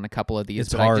contrarian on a couple of these,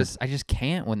 It's but hard. I just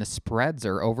can't when the spreads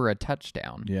are over a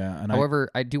touchdown. Yeah. And However,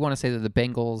 I do want to say that the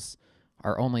Bengals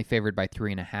are only favored by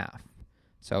 3.5.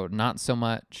 So not so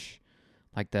much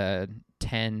like the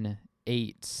 10,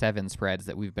 8, 7 spreads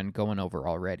that we've been going over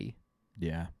already.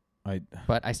 Yeah.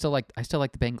 But I still like the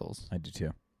Bengals. I do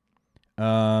too.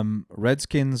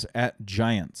 Redskins at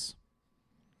Giants.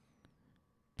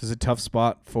 This is a tough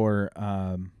spot for who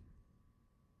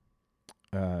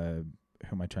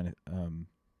am I trying to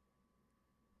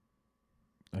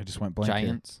I just went blank.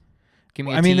 Giants. Here. Give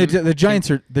me I mean, team. the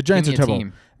Giants are terrible.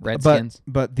 Team. Redskins.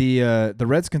 But the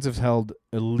Redskins have held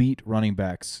elite running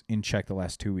backs in check the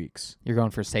last 2 weeks. You're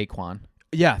going for Saquon.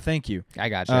 Yeah, thank you. I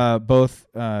got you. Both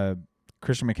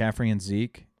Christian McCaffrey and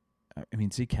Zeke. I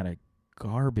mean, Zeke had a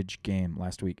garbage game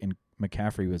last week, and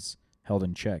McCaffrey was held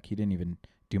in check. He didn't even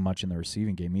do much in the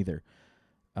receiving game either.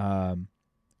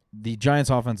 The Giants'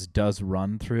 offense does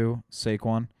run through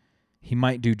Saquon. He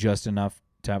might do just enough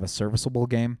to have a serviceable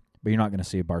game, but you're not going to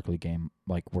see a Barkley game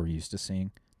like we're used to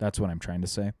seeing. That's what I'm trying to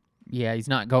say. Yeah, he's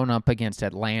not going up against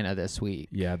Atlanta this week.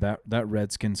 Yeah, that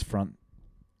Redskins front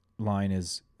line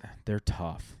they're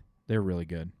tough. They're really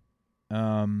good.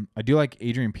 I do like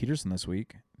Adrian Peterson this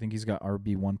week. I think he's got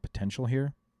RB1 potential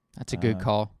here. That's a good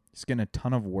call. He's getting a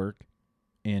ton of work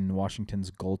in Washington's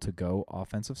goal-to-go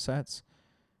offensive sets.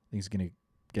 I think he's going to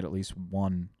get at least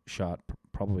one shot,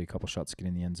 probably a couple shots to get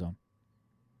in the end zone.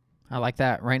 I like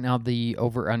that. Right now, the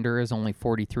over-under is only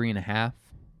 43.5,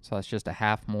 so that's just a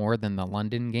half more than the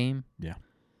London game. Yeah.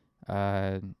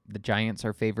 The Giants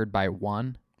are favored by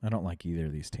 1. I don't like either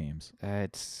of these teams.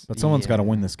 But someone's got to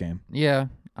win this game. Yeah,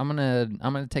 I'm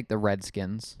gonna take the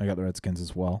Redskins. I got the Redskins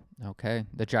as well. Okay,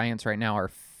 the Giants right now are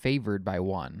favored by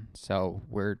 1, so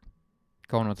we're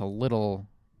going with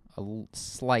a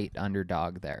slight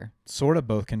underdog there. Sort of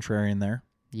both contrarian there.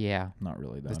 Yeah, not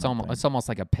really though. It's almost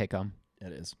like a pick 'em.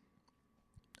 It is.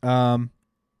 I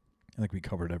think we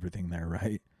covered everything there,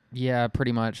 right? Yeah,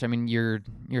 pretty much. I mean, you're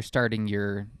starting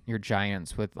your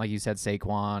Giants with, like you said,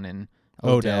 Saquon and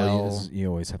Odell. You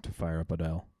always have to fire up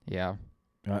Odell. Yeah.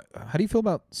 How do you feel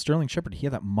about Sterling Shepard? He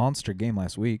had that monster game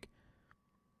last week.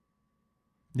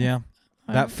 Yeah.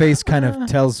 That face kind of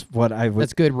tells what I would.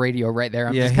 That's good radio right there.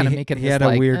 I'm just kind of making this he had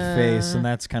a weird face, and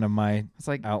that's kind of my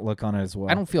outlook on it as well.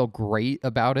 I don't feel great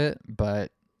about it,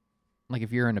 but like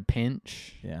if you're in a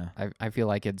pinch, yeah, I feel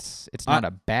like it's not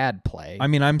a bad play. I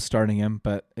mean, I'm starting him,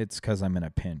 but it's because I'm in a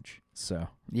pinch. So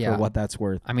yeah, for what that's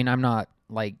worth. I mean, I'm not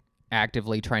like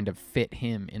actively trying to fit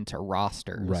him into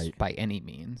rosters by any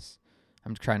means.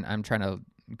 I'm trying to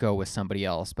go with somebody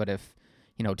else. But if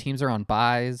teams are on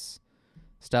buys,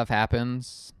 stuff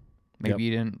happens. Maybe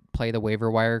you didn't play the waiver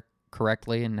wire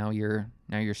correctly, and now you're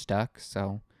stuck.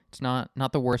 So it's not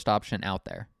the worst option out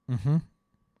there.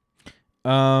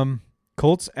 Mm-hmm.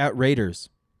 Colts at Raiders.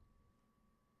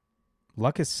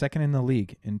 Luck is second in the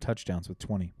league in touchdowns with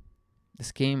 20.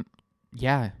 This game,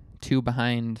 2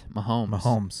 behind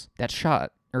Mahomes.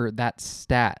 That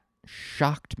stat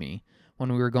shocked me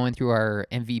when we were going through our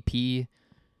MVP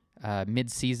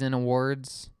mid-season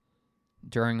awards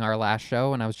during our last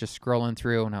show, and I was just scrolling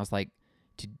through, and I was like,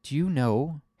 do you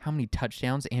know how many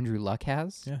touchdowns Andrew Luck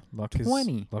has? Yeah, Luck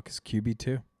 20. Luck is QB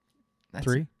 2.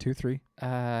 3?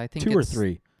 I think 2 or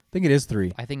 3. I think it is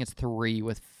 3. I think it's 3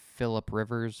 with Phillip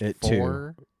Rivers. At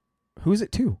 4. 2. Who's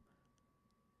at 2?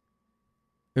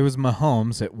 It was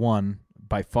Mahomes at 1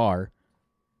 by far.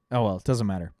 Oh, well, it doesn't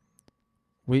matter.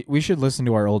 We should listen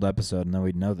to our old episode and then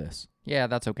we'd know this. Yeah,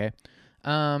 that's okay.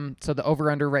 So the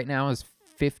over-under right now is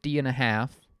 50.5,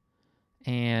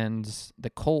 and the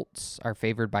Colts are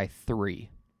favored by 3.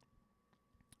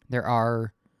 There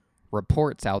are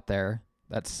reports out there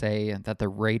that say that the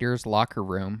Raiders' locker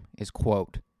room is,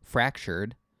 quote,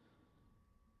 fractured.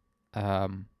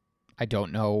 I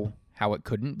don't know how it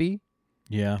couldn't be.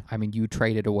 Yeah. I mean, you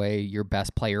traded away your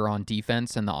best player on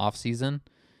defense in the offseason,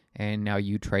 and now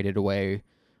you traded away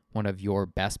one of your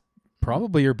best,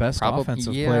 probably your best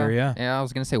offensive player, yeah. Yeah, I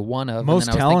was going to say one of. Most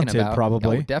and then I was talented, thinking about,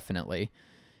 probably. Oh, definitely.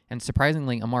 And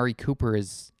surprisingly, Amari Cooper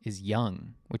is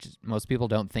young, which most people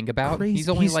don't think about. Crazy. He's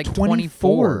only like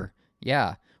 24.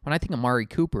 Yeah. When I think Amari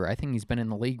Cooper, I think he's been in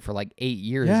the league for like 8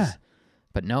 years. Yeah.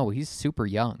 But no, he's super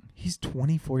young. He's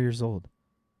 24 years old.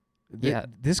 Yeah.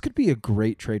 This could be a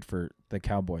great trade for the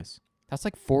Cowboys. That's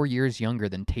like 4 years younger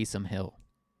than Taysom Hill.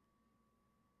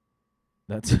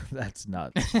 That's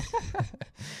nuts.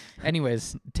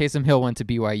 Anyways, Taysom Hill went to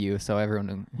BYU, so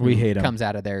everyone who we hate him. Comes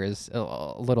out of there is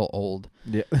a little old.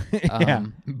 Yeah. Yeah.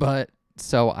 But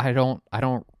so I don't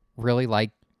really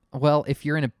like. Well, if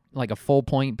you're in a full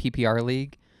point PPR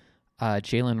league,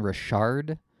 Jalen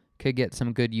Richard could get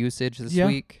some good usage this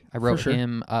week. I wrote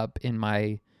him up in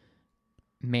my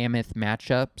mammoth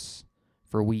matchups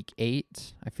for week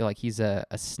 8. I feel like he's a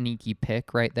sneaky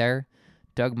pick right there.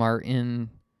 Doug Martin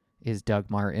is Doug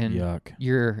Martin. Yuck.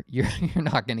 You're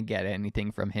not going to get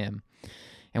anything from him.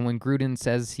 And when Gruden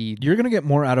says you're going to get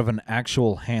more out of an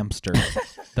actual hamster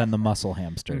than the muscle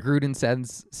hamster. When Gruden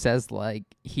says like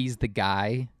he's the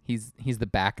guy, he's the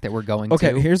back that we're going to.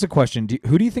 Okay, here's a question.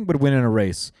 Who do you think would win in a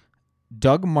race?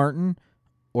 Doug Martin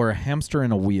or a hamster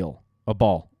in a wheel? A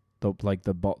ball. The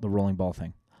rolling ball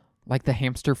thing. Like the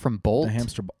hamster from Bolt? The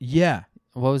hamster ball. Yeah.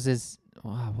 What was his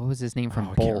name from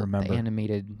Bolt? I can't remember. The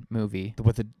animated movie.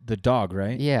 With the dog,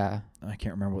 right? Yeah. I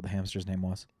can't remember what the hamster's name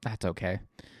was. That's okay.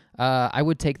 I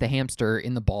would take the hamster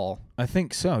in the ball. I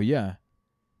think so, yeah.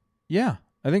 Yeah,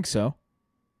 I think so.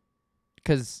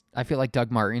 Because I feel like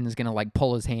Doug Martin is going to like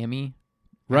pull his hammy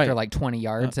right after like 20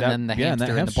 yards, and then the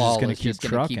hamster in the ball is just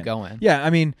going to keep going. Yeah,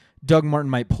 I mean, Doug Martin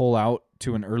might pull out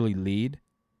to an early lead.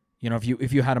 You know,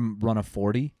 if you had him run a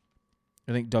 40,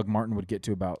 I think Doug Martin would get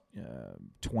to about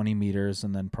 20 meters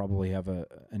and then probably have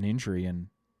an injury and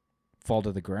fall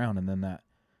to the ground, and then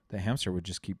the hamster would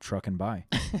just keep trucking by.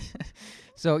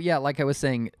 So, yeah, like I was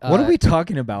saying. What are we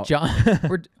talking about?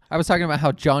 I was talking about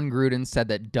how John Gruden said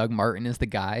that Doug Martin is the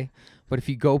guy. But if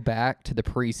you go back to the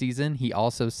preseason, he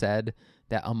also said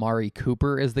that Amari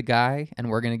Cooper is the guy, and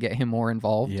we're going to get him more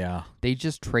involved. Yeah. They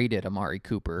just traded Amari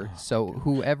Cooper. So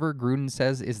whoever Gruden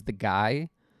says is the guy,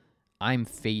 I'm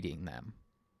fading them.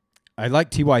 I like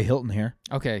T.Y. Hilton here.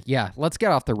 Okay, yeah. Let's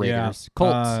get off the Raiders. Yeah.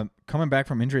 Colts. Coming back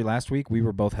from injury last week, we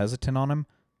were both hesitant on him.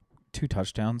 2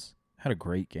 touchdowns. Had a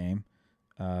great game.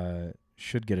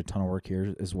 Should get a ton of work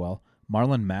here as well.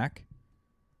 Marlon Mack.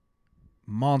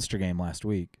 Monster game last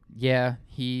week. Yeah,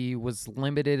 he was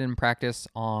limited in practice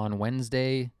on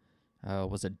Wednesday.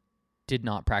 Did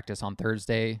not practice on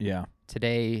Thursday. Yeah.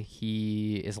 Today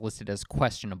he is listed as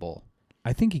questionable.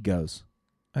 I think he goes.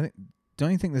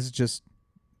 Don't you think this is just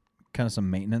kind of some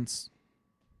maintenance?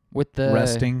 With the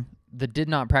resting. The did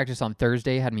not practice on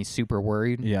Thursday had me super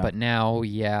worried. Yeah. But now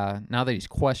that he's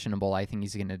questionable, I think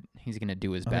he's gonna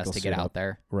do his best to get out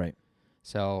there. Right.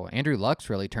 So Andrew Luck's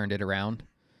really turned it around.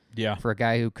 Yeah. For a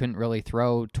guy who couldn't really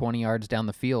throw 20 yards down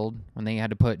the field when they had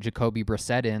to put Jacoby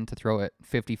Brissett in to throw it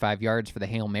 55 yards for the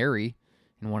Hail Mary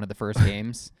in one of the first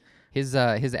games, his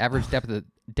average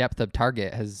depth of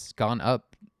target has gone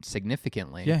up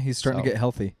significantly. Yeah, he's starting to get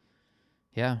healthy.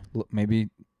 Yeah.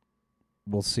 Maybe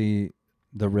we'll see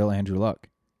the real Andrew Luck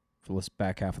for this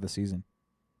back half of the season.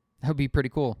 That would be pretty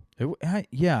cool.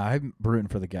 I'm rooting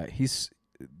for the guy. He's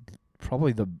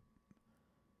probably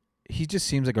he just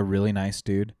seems like a really nice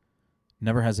dude.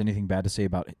 Never has anything bad to say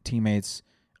about teammates,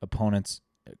 opponents,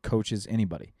 coaches,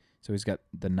 anybody. So he's got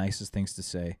the nicest things to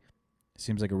say.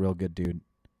 Seems like a real good dude.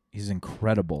 He's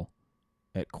incredible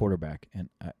at quarterback, and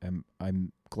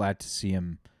I'm glad to see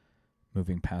him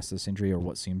moving past this injury, or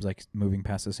what seems like moving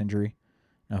past this injury.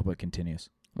 I hope it continues.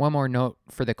 One more note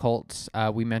for the Colts.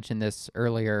 We mentioned this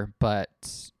earlier,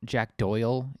 but Jack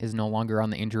Doyle is no longer on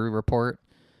the injury report,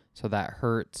 so that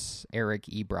hurts Eric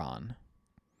Ebron.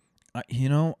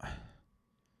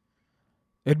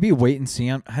 It'd be a wait and see.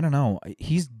 I don't know.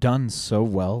 He's done so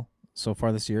well so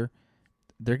far this year.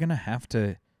 They're gonna have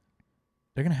to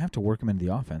work him into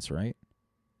the offense, right?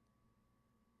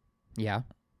 Yeah.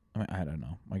 I don't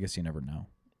know. I guess you never know.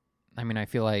 I mean, I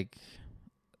feel like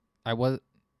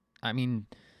Ebron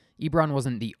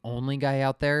wasn't the only guy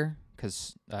out there,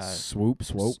 because Swope,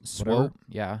 whatever.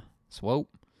 yeah, Swope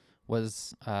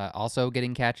was also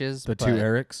getting catches. The two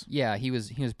Erics. Yeah, he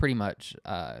was pretty much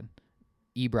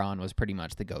Ebron was pretty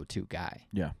much the go-to guy.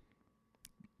 Yeah.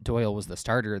 Doyle was the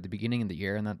starter at the beginning of the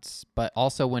year, but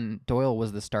also when Doyle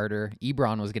was the starter,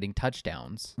 Ebron was getting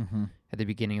touchdowns at the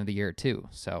beginning of the year too.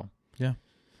 So yeah,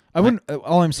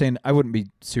 all I'm saying, I wouldn't be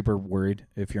super worried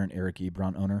if you're an Eric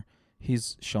Ebron owner.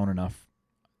 He's shown enough,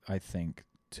 I think,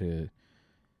 to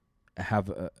have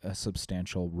a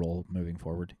substantial role moving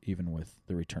forward, even with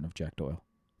the return of Jack Doyle.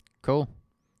 Cool.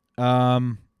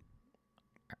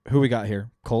 Who we got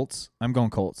here? Colts? I'm going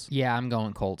Colts. Yeah, I'm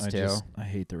going Colts too. I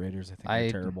hate the Raiders. I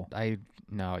think they're terrible.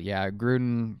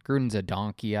 Gruden's a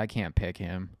donkey. I can't pick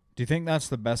him. Do you think that's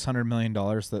the best $100 million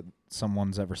that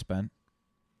someone's ever spent?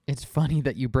 It's funny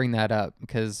that you bring that up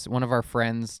because one of our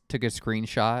friends took a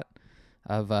screenshot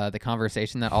of the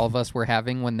conversation that all of us were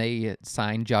having when they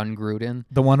signed John Gruden.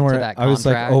 The one where I was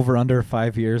like over under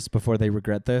 5 years before they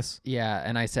regret this? Yeah,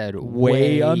 and I said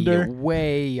way under.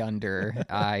 Way under.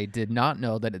 I did not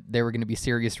know that there were going to be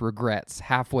serious regrets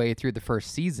halfway through the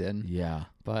first season. Yeah.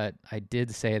 But I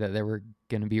did say that there were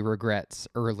going to be regrets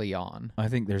early on. I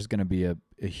think there's going to be a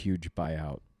huge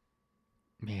buyout.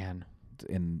 Man.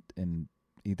 In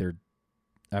either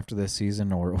after this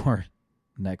season or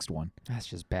next one. That's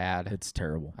just bad. It's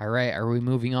terrible. All right, are we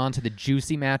moving on to the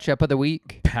juicy matchup of the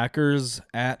week? Packers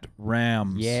at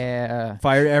Rams. Yeah.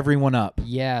 Fire everyone up.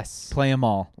 Yes. Play them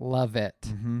all. Love it.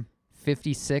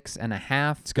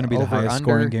 56.5. It's going to be the highest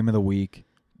scoring game of the week.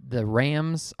 The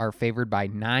Rams are favored by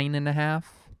 9.5.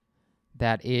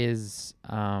 That is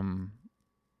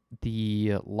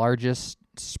the largest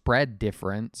spread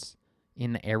difference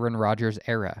in the Aaron Rodgers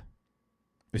era.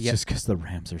 It's just because the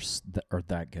Rams are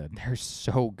that good. They're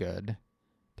so good.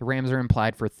 The Rams are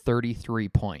implied for 33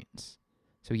 points.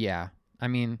 So, yeah, I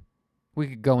mean, we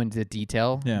could go into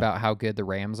detail about how good the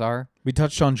Rams are. We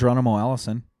touched on Geronimo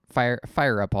Allison.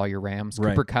 Fire up all your Rams. Right.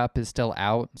 Cooper Kupp is still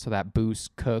out, so that boosts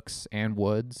Cooks and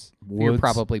Woods. You're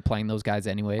probably playing those guys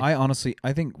anyway.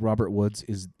 I think Robert Woods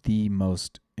is the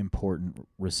most important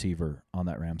receiver on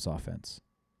that Rams offense.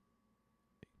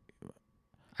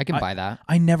 I can buy that.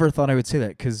 I never thought I would say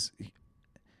that because,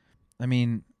 I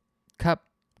mean,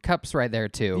 Kupp's right there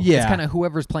too. Yeah, it's kind of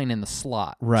whoever's playing in the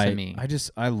slot. Right. To me.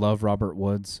 I love Robert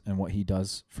Woods and what he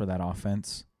does for that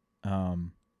offense.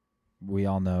 We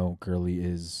all know Gurley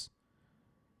is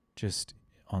just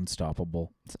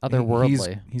unstoppable. It's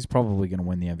otherworldly. He's probably going to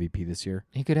win the MVP this year.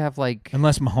 He could have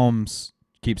unless Mahomes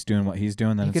keeps doing what he's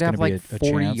doing, then it's going to be a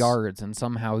 40 chance. yards, and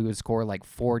somehow he would score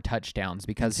 4 touchdowns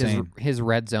because his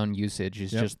red zone usage is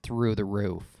just through the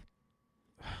roof.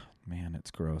 Man,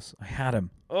 it's gross. I had him.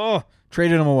 Oh,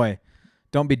 traded him away.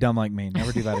 Don't be dumb like me.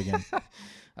 Never do that again.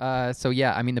 So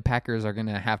yeah, I mean the Packers are going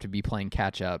to have to be playing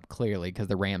catch up clearly because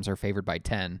the Rams are favored by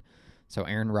 10. So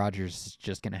Aaron Rodgers is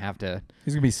just going to have to.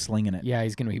 He's going to be slinging it. Yeah,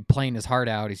 he's going to be playing his heart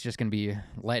out. He's just going to be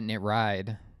letting it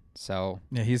ride. So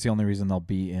yeah, he's the only reason they'll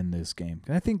be in this game.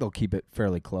 I think they'll keep it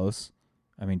fairly close.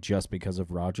 I mean, just because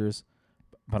of Rodgers,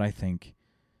 but I think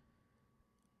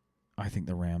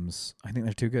the Rams. I think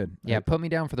they're too good. Yeah, put me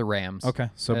down for the Rams. Okay,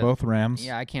 so both Rams.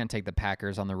 Yeah, I can't take the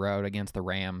Packers on the road against the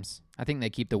Rams. I think they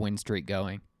keep the win streak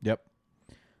going. Yep.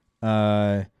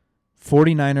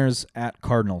 49ers at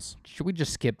Cardinals. Should we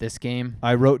just skip this game?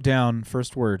 I wrote down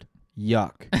first word,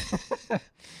 yuck.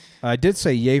 I did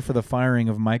say yay for the firing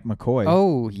of Mike McCoy.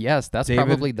 Oh, yes. That's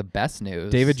probably the best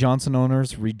news. David Johnson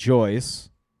owners rejoice.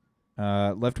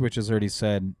 Leftwich has already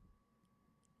said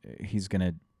he's going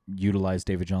to utilize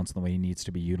David Johnson the way he needs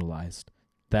to be utilized.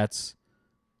 That's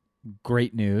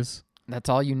great news. That's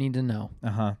all you need to know.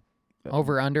 Uh-huh.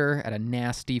 Over under at a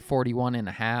nasty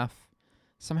 41.5.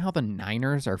 Somehow the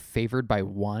Niners are favored by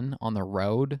 1 on the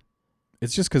road.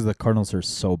 It's just because the Cardinals are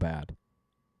so bad.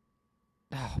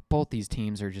 Oh, both these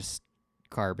teams are just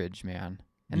garbage, man.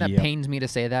 And that pains me to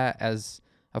say that as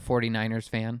a 49ers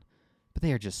fan, but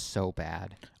they are just so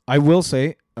bad. I will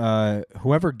say,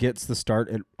 whoever gets the start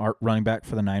at running back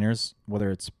for the Niners, whether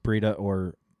it's Breida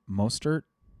or Mostert,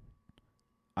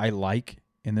 I like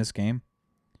in this game.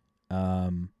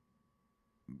 Cardinals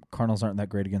aren't that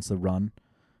great against the run.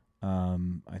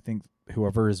 I think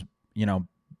whoever is,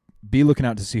 be looking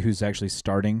out to see who's actually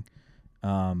starting.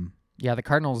 Yeah, the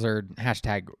Cardinals are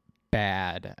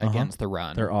 #bad against the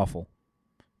run. They're awful.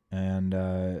 And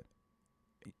who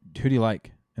do you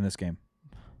like in this game?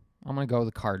 I'm going to go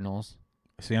with the Cardinals.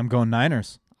 See, I'm going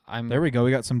Niners. There we go.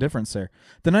 We got some difference there.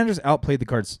 The Niners outplayed the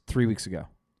Cards 3 weeks ago.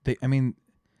 They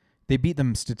beat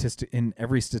them in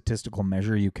every statistical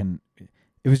measure you can.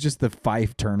 It was just the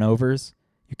 5 turnovers.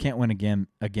 You can't win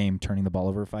a game turning the ball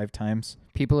over 5 times.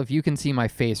 People, if you can see my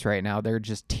face right now, there are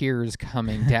just tears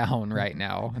coming down right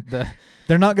now.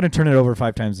 They're not going to turn it over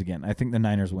 5 times again. I think the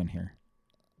Niners win here.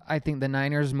 I think the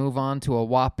Niners move on to a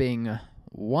whopping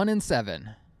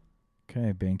 1-7.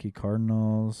 Okay, Banky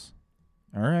Cardinals.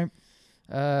 All right.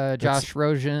 Josh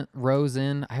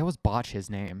Rosen. I always botch his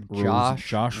name.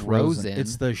 Josh Rosen.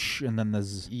 It's the and then the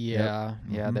z. Yeah,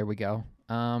 there we go.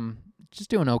 Just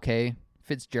doing okay.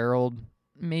 Fitzgerald,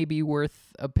 maybe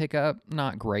worth a pickup.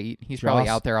 Not great. He's probably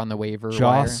out there on the waiver wire.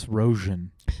 Josh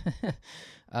Rosen.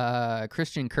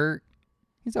 Christian Kirk,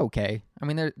 he's okay. I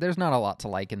mean, there's not a lot to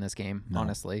like in this game,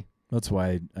 honestly. That's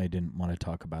why I didn't want to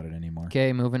talk about it anymore.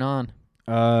 Okay, moving on.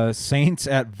 Saints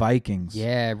at Vikings.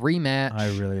 Yeah, rematch.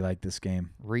 I really like this game.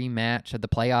 Rematch of the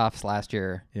playoffs last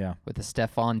year. Yeah. With the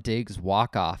Stephon Diggs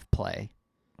walk-off play.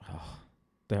 Oh,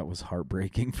 that was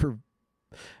heartbreaking for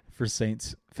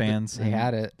Saints fans. They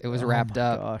had it. It was wrapped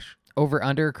up. Gosh.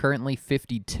 Over-under currently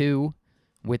 52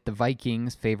 with the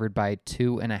Vikings favored by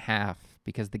 2.5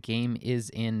 because the game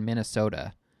is in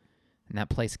Minnesota. And that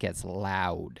place gets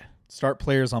loud. Start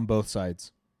players on both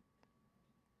sides.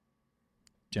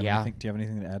 Do you have Yeah.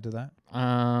 anything to add to that?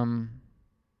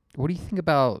 What do you think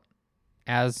about,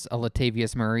 as a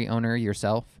Latavius Murray owner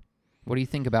yourself, what do you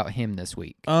think about him this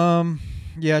week?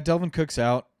 Yeah, Delvin Cook's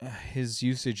out. His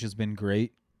usage has been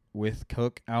great with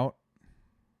Cook out.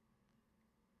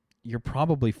 You're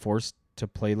probably forced to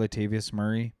play Latavius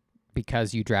Murray.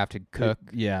 Because you drafted Cook?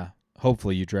 Yeah.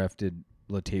 Hopefully you drafted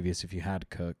Latavius if you had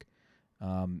Cook.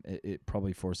 It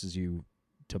probably forces you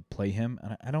to play him.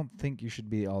 And I don't think you should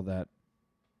be all that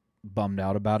bummed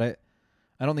out about it.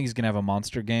 I don't think he's going to have a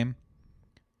monster game.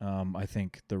 I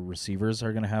think the receivers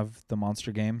are going to have the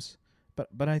monster games,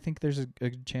 but I think there's a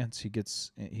good chance he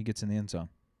gets in the end zone.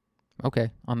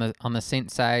 Okay. On the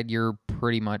Saints side, you're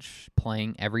pretty much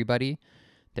playing everybody.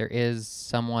 There is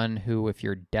someone who, if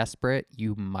you're desperate,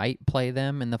 you might play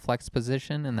them in the flex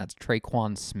position, and that's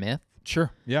Traquan Smith.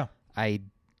 Sure. Yeah. I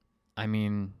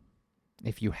mean,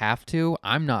 if you have to,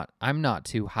 I'm not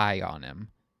too high on him.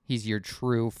 He's your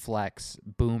true flex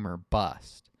boom or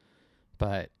bust.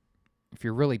 But if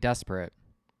you're really desperate,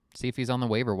 see if he's on the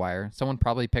waiver wire. Someone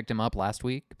probably picked him up last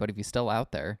week, but if he's still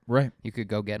out there, right, you could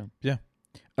go get him. Yeah.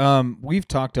 We've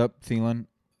talked up Thielen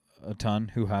a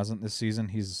ton. Who hasn't this season?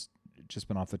 He's just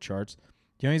been off the charts.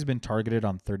 You know, he's been targeted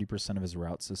on 30% of his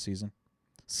routes this season.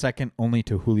 Second only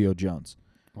to Julio Jones.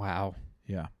 Wow.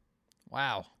 Yeah.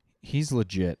 Wow. He's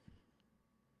legit.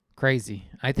 Crazy.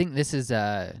 I think this is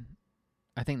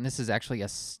actually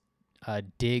a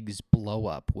Diggs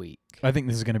blow-up week. I think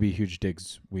this is going to be a huge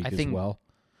Diggs week as well.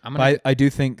 I do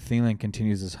think Thielen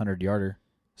continues his 100-yarder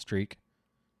streak.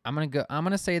 I'm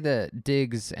gonna say that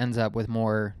Diggs ends up with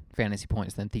more fantasy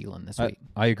points than Thielen this week.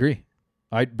 I agree.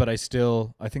 But I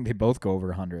think they both go over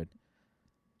 100.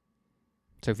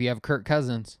 So if you have Kirk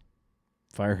Cousins,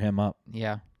 fire him up.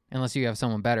 Yeah, unless you have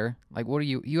someone better. Like, what do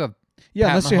you have? Yeah,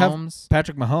 Pat unless Mahomes, you have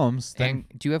Patrick Mahomes. And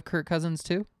do you have Kirk Cousins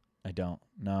too? I don't.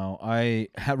 No,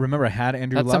 remember I had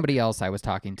Andrew That's Luck. Somebody else I was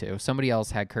talking to. Somebody else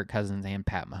had Kirk Cousins and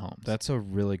Pat Mahomes. That's a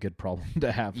really good problem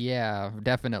to have. Yeah,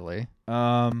 definitely.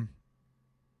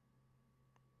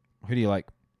 Who do you like?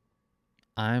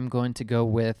 I'm going to go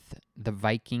with the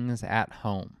Vikings at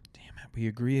home. Damn it, we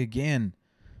agree again.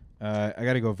 I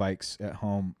got to go Vikes at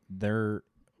home.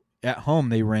 At home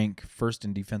they rank first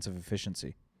in defensive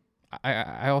efficiency.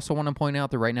 I also want to point out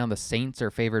that right now the Saints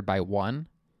are favored by 1,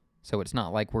 so it's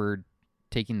not like we're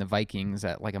taking the Vikings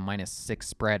at like a -6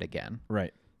 spread again.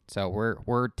 Right. So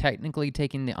we're technically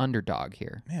taking the underdog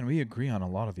here. Man, we agree on a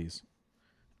lot of these.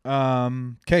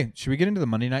 Okay, should we get into the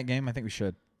Monday night game? I think we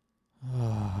should.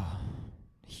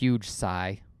 Huge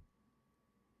sigh.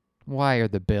 Why are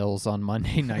the Bills on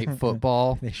Monday Night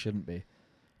Football? They shouldn't be.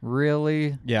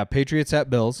 Really? Yeah, Patriots at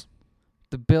Bills.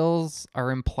 The Bills are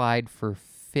implied for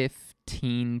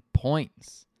 15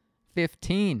 points.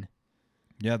 15.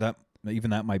 Yeah, that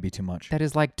might be too much. That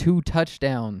is like 2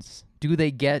 touchdowns. Do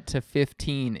they get to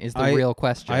 15 is the real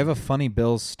question. I have a funny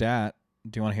Bills stat.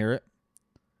 Do you want to hear it?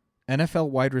 NFL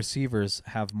wide receivers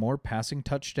have more passing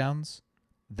touchdowns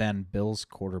than Bills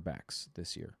quarterbacks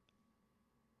this year.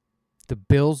 The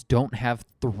Bills don't have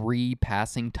 3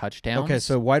 passing touchdowns? Okay,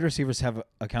 so wide receivers have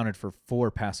accounted for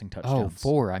 4 passing touchdowns. Oh,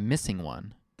 4. I'm missing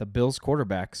one. The Bills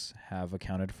quarterbacks have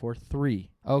accounted for 3.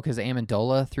 Oh, because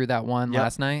Amendola threw that one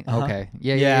last night? Uh-huh. Okay.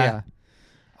 Yeah.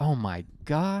 Oh, my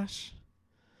gosh.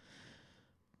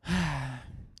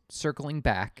 Circling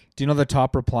back. Do you know the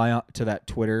top reply to that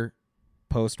Twitter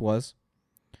post was?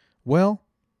 Well,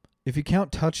 if you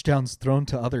count touchdowns thrown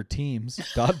to other teams, ...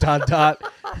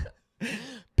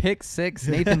 pick six,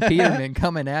 Nathan Peterman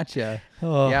coming at you.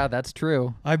 Oh. Yeah, that's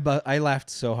true. I laughed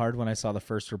so hard when I saw the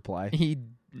first reply.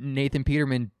 Nathan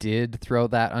Peterman did throw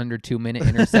that under 2-minute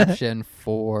interception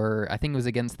for, I think it was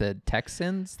against the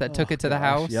Texans that took it to the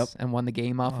house and won the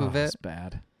game off of it. That's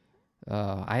bad.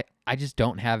 I just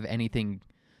don't have anything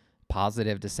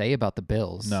positive to say about the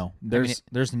Bills. No,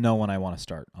 there's no one I want to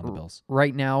start on the Bills.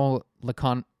 Right now,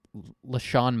 LaShawn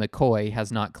McCoy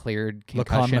has not cleared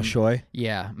concussion. LaShawn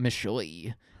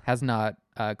McCoy has not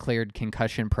cleared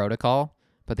concussion protocol,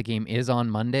 but the game is on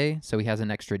Monday, so he has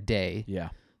an extra day. Yeah.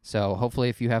 So hopefully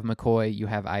if you have McCoy, you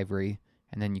have Ivory,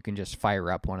 and then you can just fire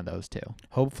up one of those two.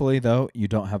 Hopefully, though, you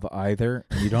don't have either,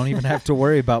 and you don't even have to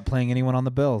worry about playing anyone on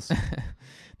the Bills.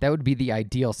 That would be the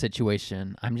ideal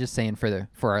situation. I'm just saying for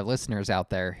our listeners out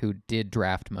there who did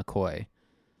draft McCoy.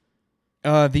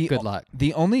 Good luck.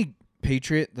 The only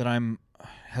Patriot that I'm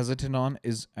hesitant on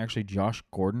is actually Josh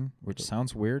Gordon, which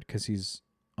sounds weird because he's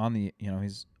on the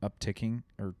he's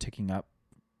ticking up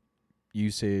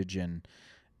usage and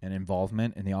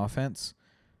involvement in the offense.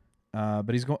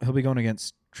 But he'll be going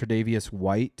against Tre'Davious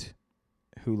White,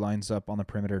 who lines up on the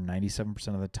perimeter 97%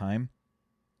 of the time.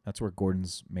 That's where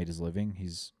Gordon's made his living.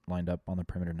 He's lined up on the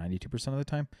perimeter 92% of the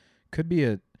time. Could be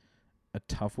a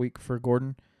tough week for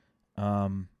Gordon.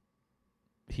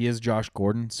 He is Josh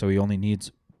Gordon, so he only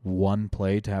needs one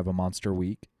play to have a monster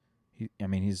week.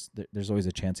 There's always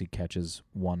a chance he catches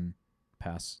one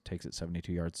pass, takes it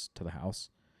 72 yards to the house.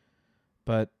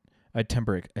 But I'd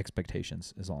temper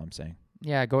expectations is all I'm saying.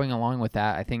 Yeah, going along with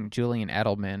that, I think Julian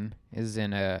Edelman is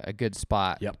in a good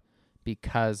spot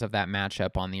because of that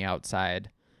matchup on the outside.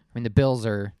 I mean, the Bills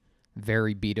are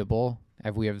very beatable,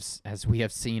 as we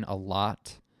have seen a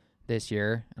lot this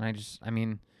year.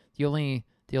 And the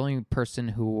only person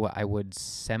who I would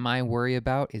semi-worry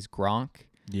about is Gronk.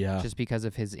 Yeah. Just because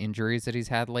of his injuries that he's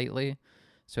had lately.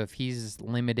 So if he's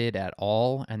limited at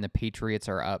all and the Patriots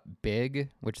are up big,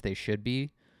 which they should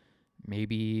be,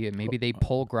 maybe they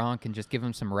pull Gronk and just give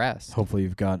him some rest. Hopefully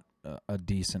you've got a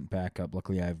decent backup.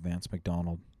 Luckily I have Vance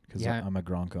McDonald because I'm a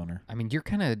Gronk owner. I mean, you're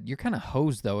kind of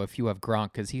hosed though if you have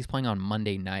Gronk because he's playing on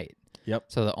Monday night. Yep.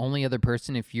 So the only other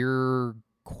person, if you're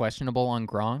questionable on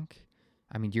Gronk,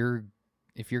 I mean,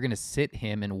 if you're going to sit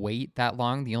him and wait that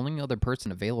long, the only other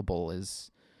person available is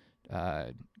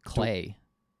Clay.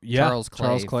 Charles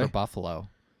Clay for Buffalo.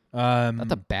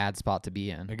 That's a bad spot to be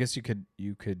in. I guess you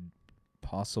could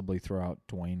possibly throw out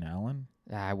Dwayne Allen.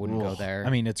 I wouldn't go there. I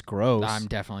mean, it's gross. I'm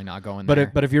definitely not going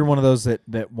there. But if you're one of those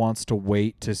that wants to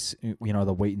wait to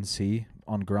the wait and see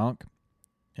on Gronk,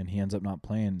 and he ends up not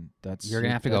playing, you're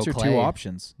gonna have to go your Clay. two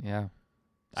options. Yeah.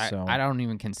 So, I don't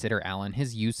even consider Allen.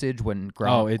 His usage when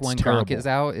Gronk is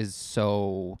out is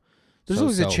so. There's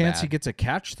always a chance bad. he gets a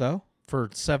catch though for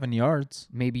 7 yards.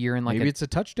 Maybe you're in maybe it's a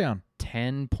touchdown.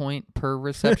 10-point per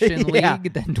reception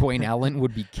league. Then Dwayne Allen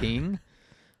would be king.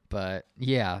 But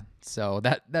yeah, so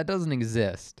that doesn't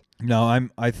exist. No,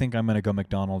 I think I'm gonna go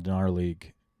McDonald in our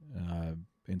league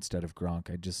instead of Gronk.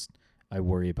 I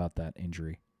worry about that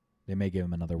injury. They may give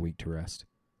him another week to rest.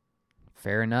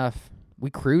 Fair enough. We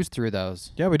cruised through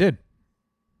those. Yeah, we did.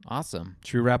 Awesome.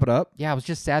 Should we wrap it up? Yeah, I was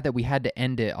just sad that we had to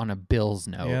end it on a Bills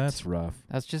note. Yeah, that's rough.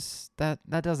 That's just that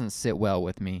doesn't sit well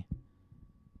with me.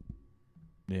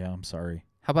 Yeah, I'm sorry.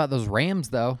 How about those Rams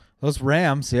though? Those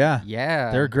Rams, yeah.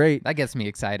 Yeah. They're great. That gets me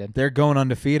excited. They're going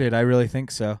undefeated. I really think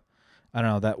so. I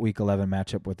don't know, that week 11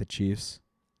 matchup with the Chiefs.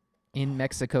 In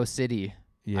Mexico City.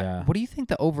 Yeah. What do you think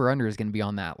the over-under is going to be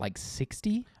on that? Like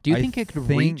 60? Do you think it could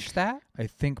reach that? I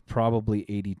think probably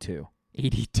 82.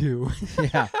 82.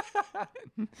 Yeah.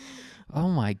 Oh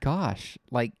my gosh.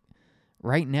 Like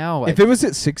right now. If it was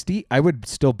at 60, I would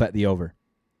still bet the over.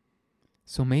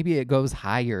 So maybe it goes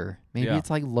higher. Maybe it's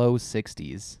like low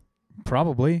 60s.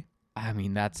 Probably. I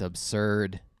mean, that's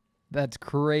absurd. That's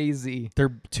crazy.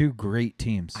 They're two great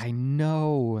teams. I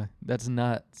know. That's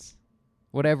nuts.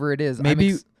 Whatever it is.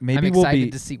 Maybe I'm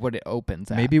excited to see what it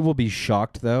opens at. Maybe we'll be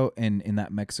shocked, though, in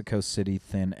that Mexico City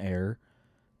thin air.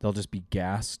 They'll just be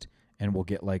gassed, and we'll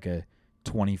get like a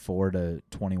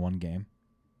 24-21 game.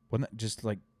 Wouldn't that just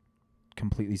like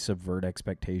completely subvert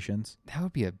expectations? That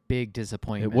would be a big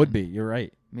disappointment. It would be. You're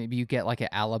right. Maybe you get like an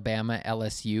Alabama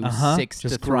LSU 6-3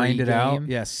 just grind it game. out.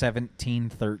 Yeah,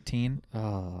 17-13.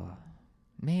 Oh,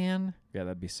 man. Yeah,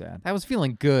 that'd be sad. I was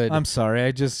feeling good. I'm sorry.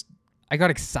 I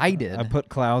got excited. I put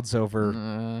clouds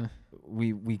over.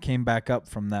 We came back up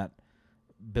from that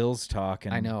Bills talk.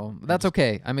 And I know. That's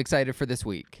okay. I'm excited for this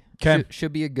week. Okay.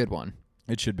 Should be a good one.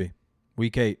 It should be.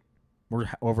 Week 8. We're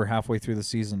over halfway through the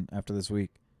season after this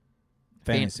week.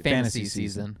 Fantasy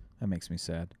season. That makes me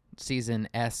sad. Season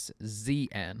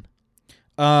SZN.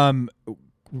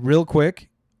 Real quick,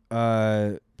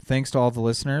 Thanks to all the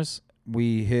listeners.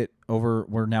 We're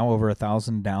now over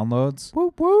 1,000 downloads.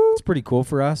 Whoop, whoop. It's pretty cool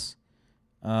for us.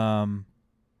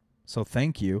 So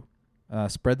thank you.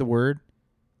 Spread the word.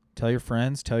 Tell your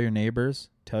friends, tell your neighbors,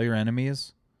 tell your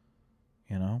enemies.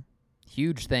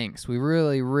 Huge thanks. We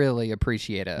really, really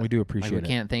appreciate it. We do appreciate it. We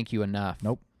can't thank you enough.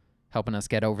 Nope. Helping us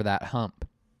get over that hump.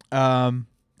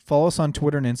 Follow us on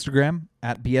Twitter and Instagram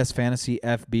at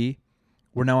BSFantasyFB.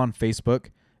 We're now on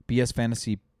Facebook, BS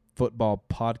Fantasy Football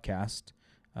Podcast.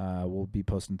 We'll be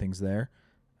posting things there.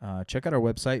 Check out our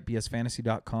website,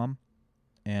 bsfantasy.com.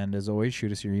 And as always,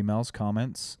 shoot us your emails,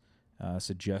 comments,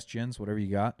 suggestions, whatever you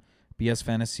got.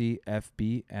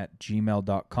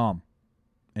 bsfantasyfb@gmail.com.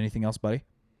 Anything else, buddy?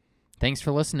 Thanks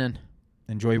for listening.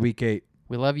 Enjoy week 8.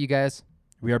 We love you guys.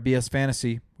 We are BS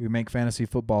Fantasy. We make fantasy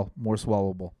football more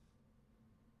swallowable.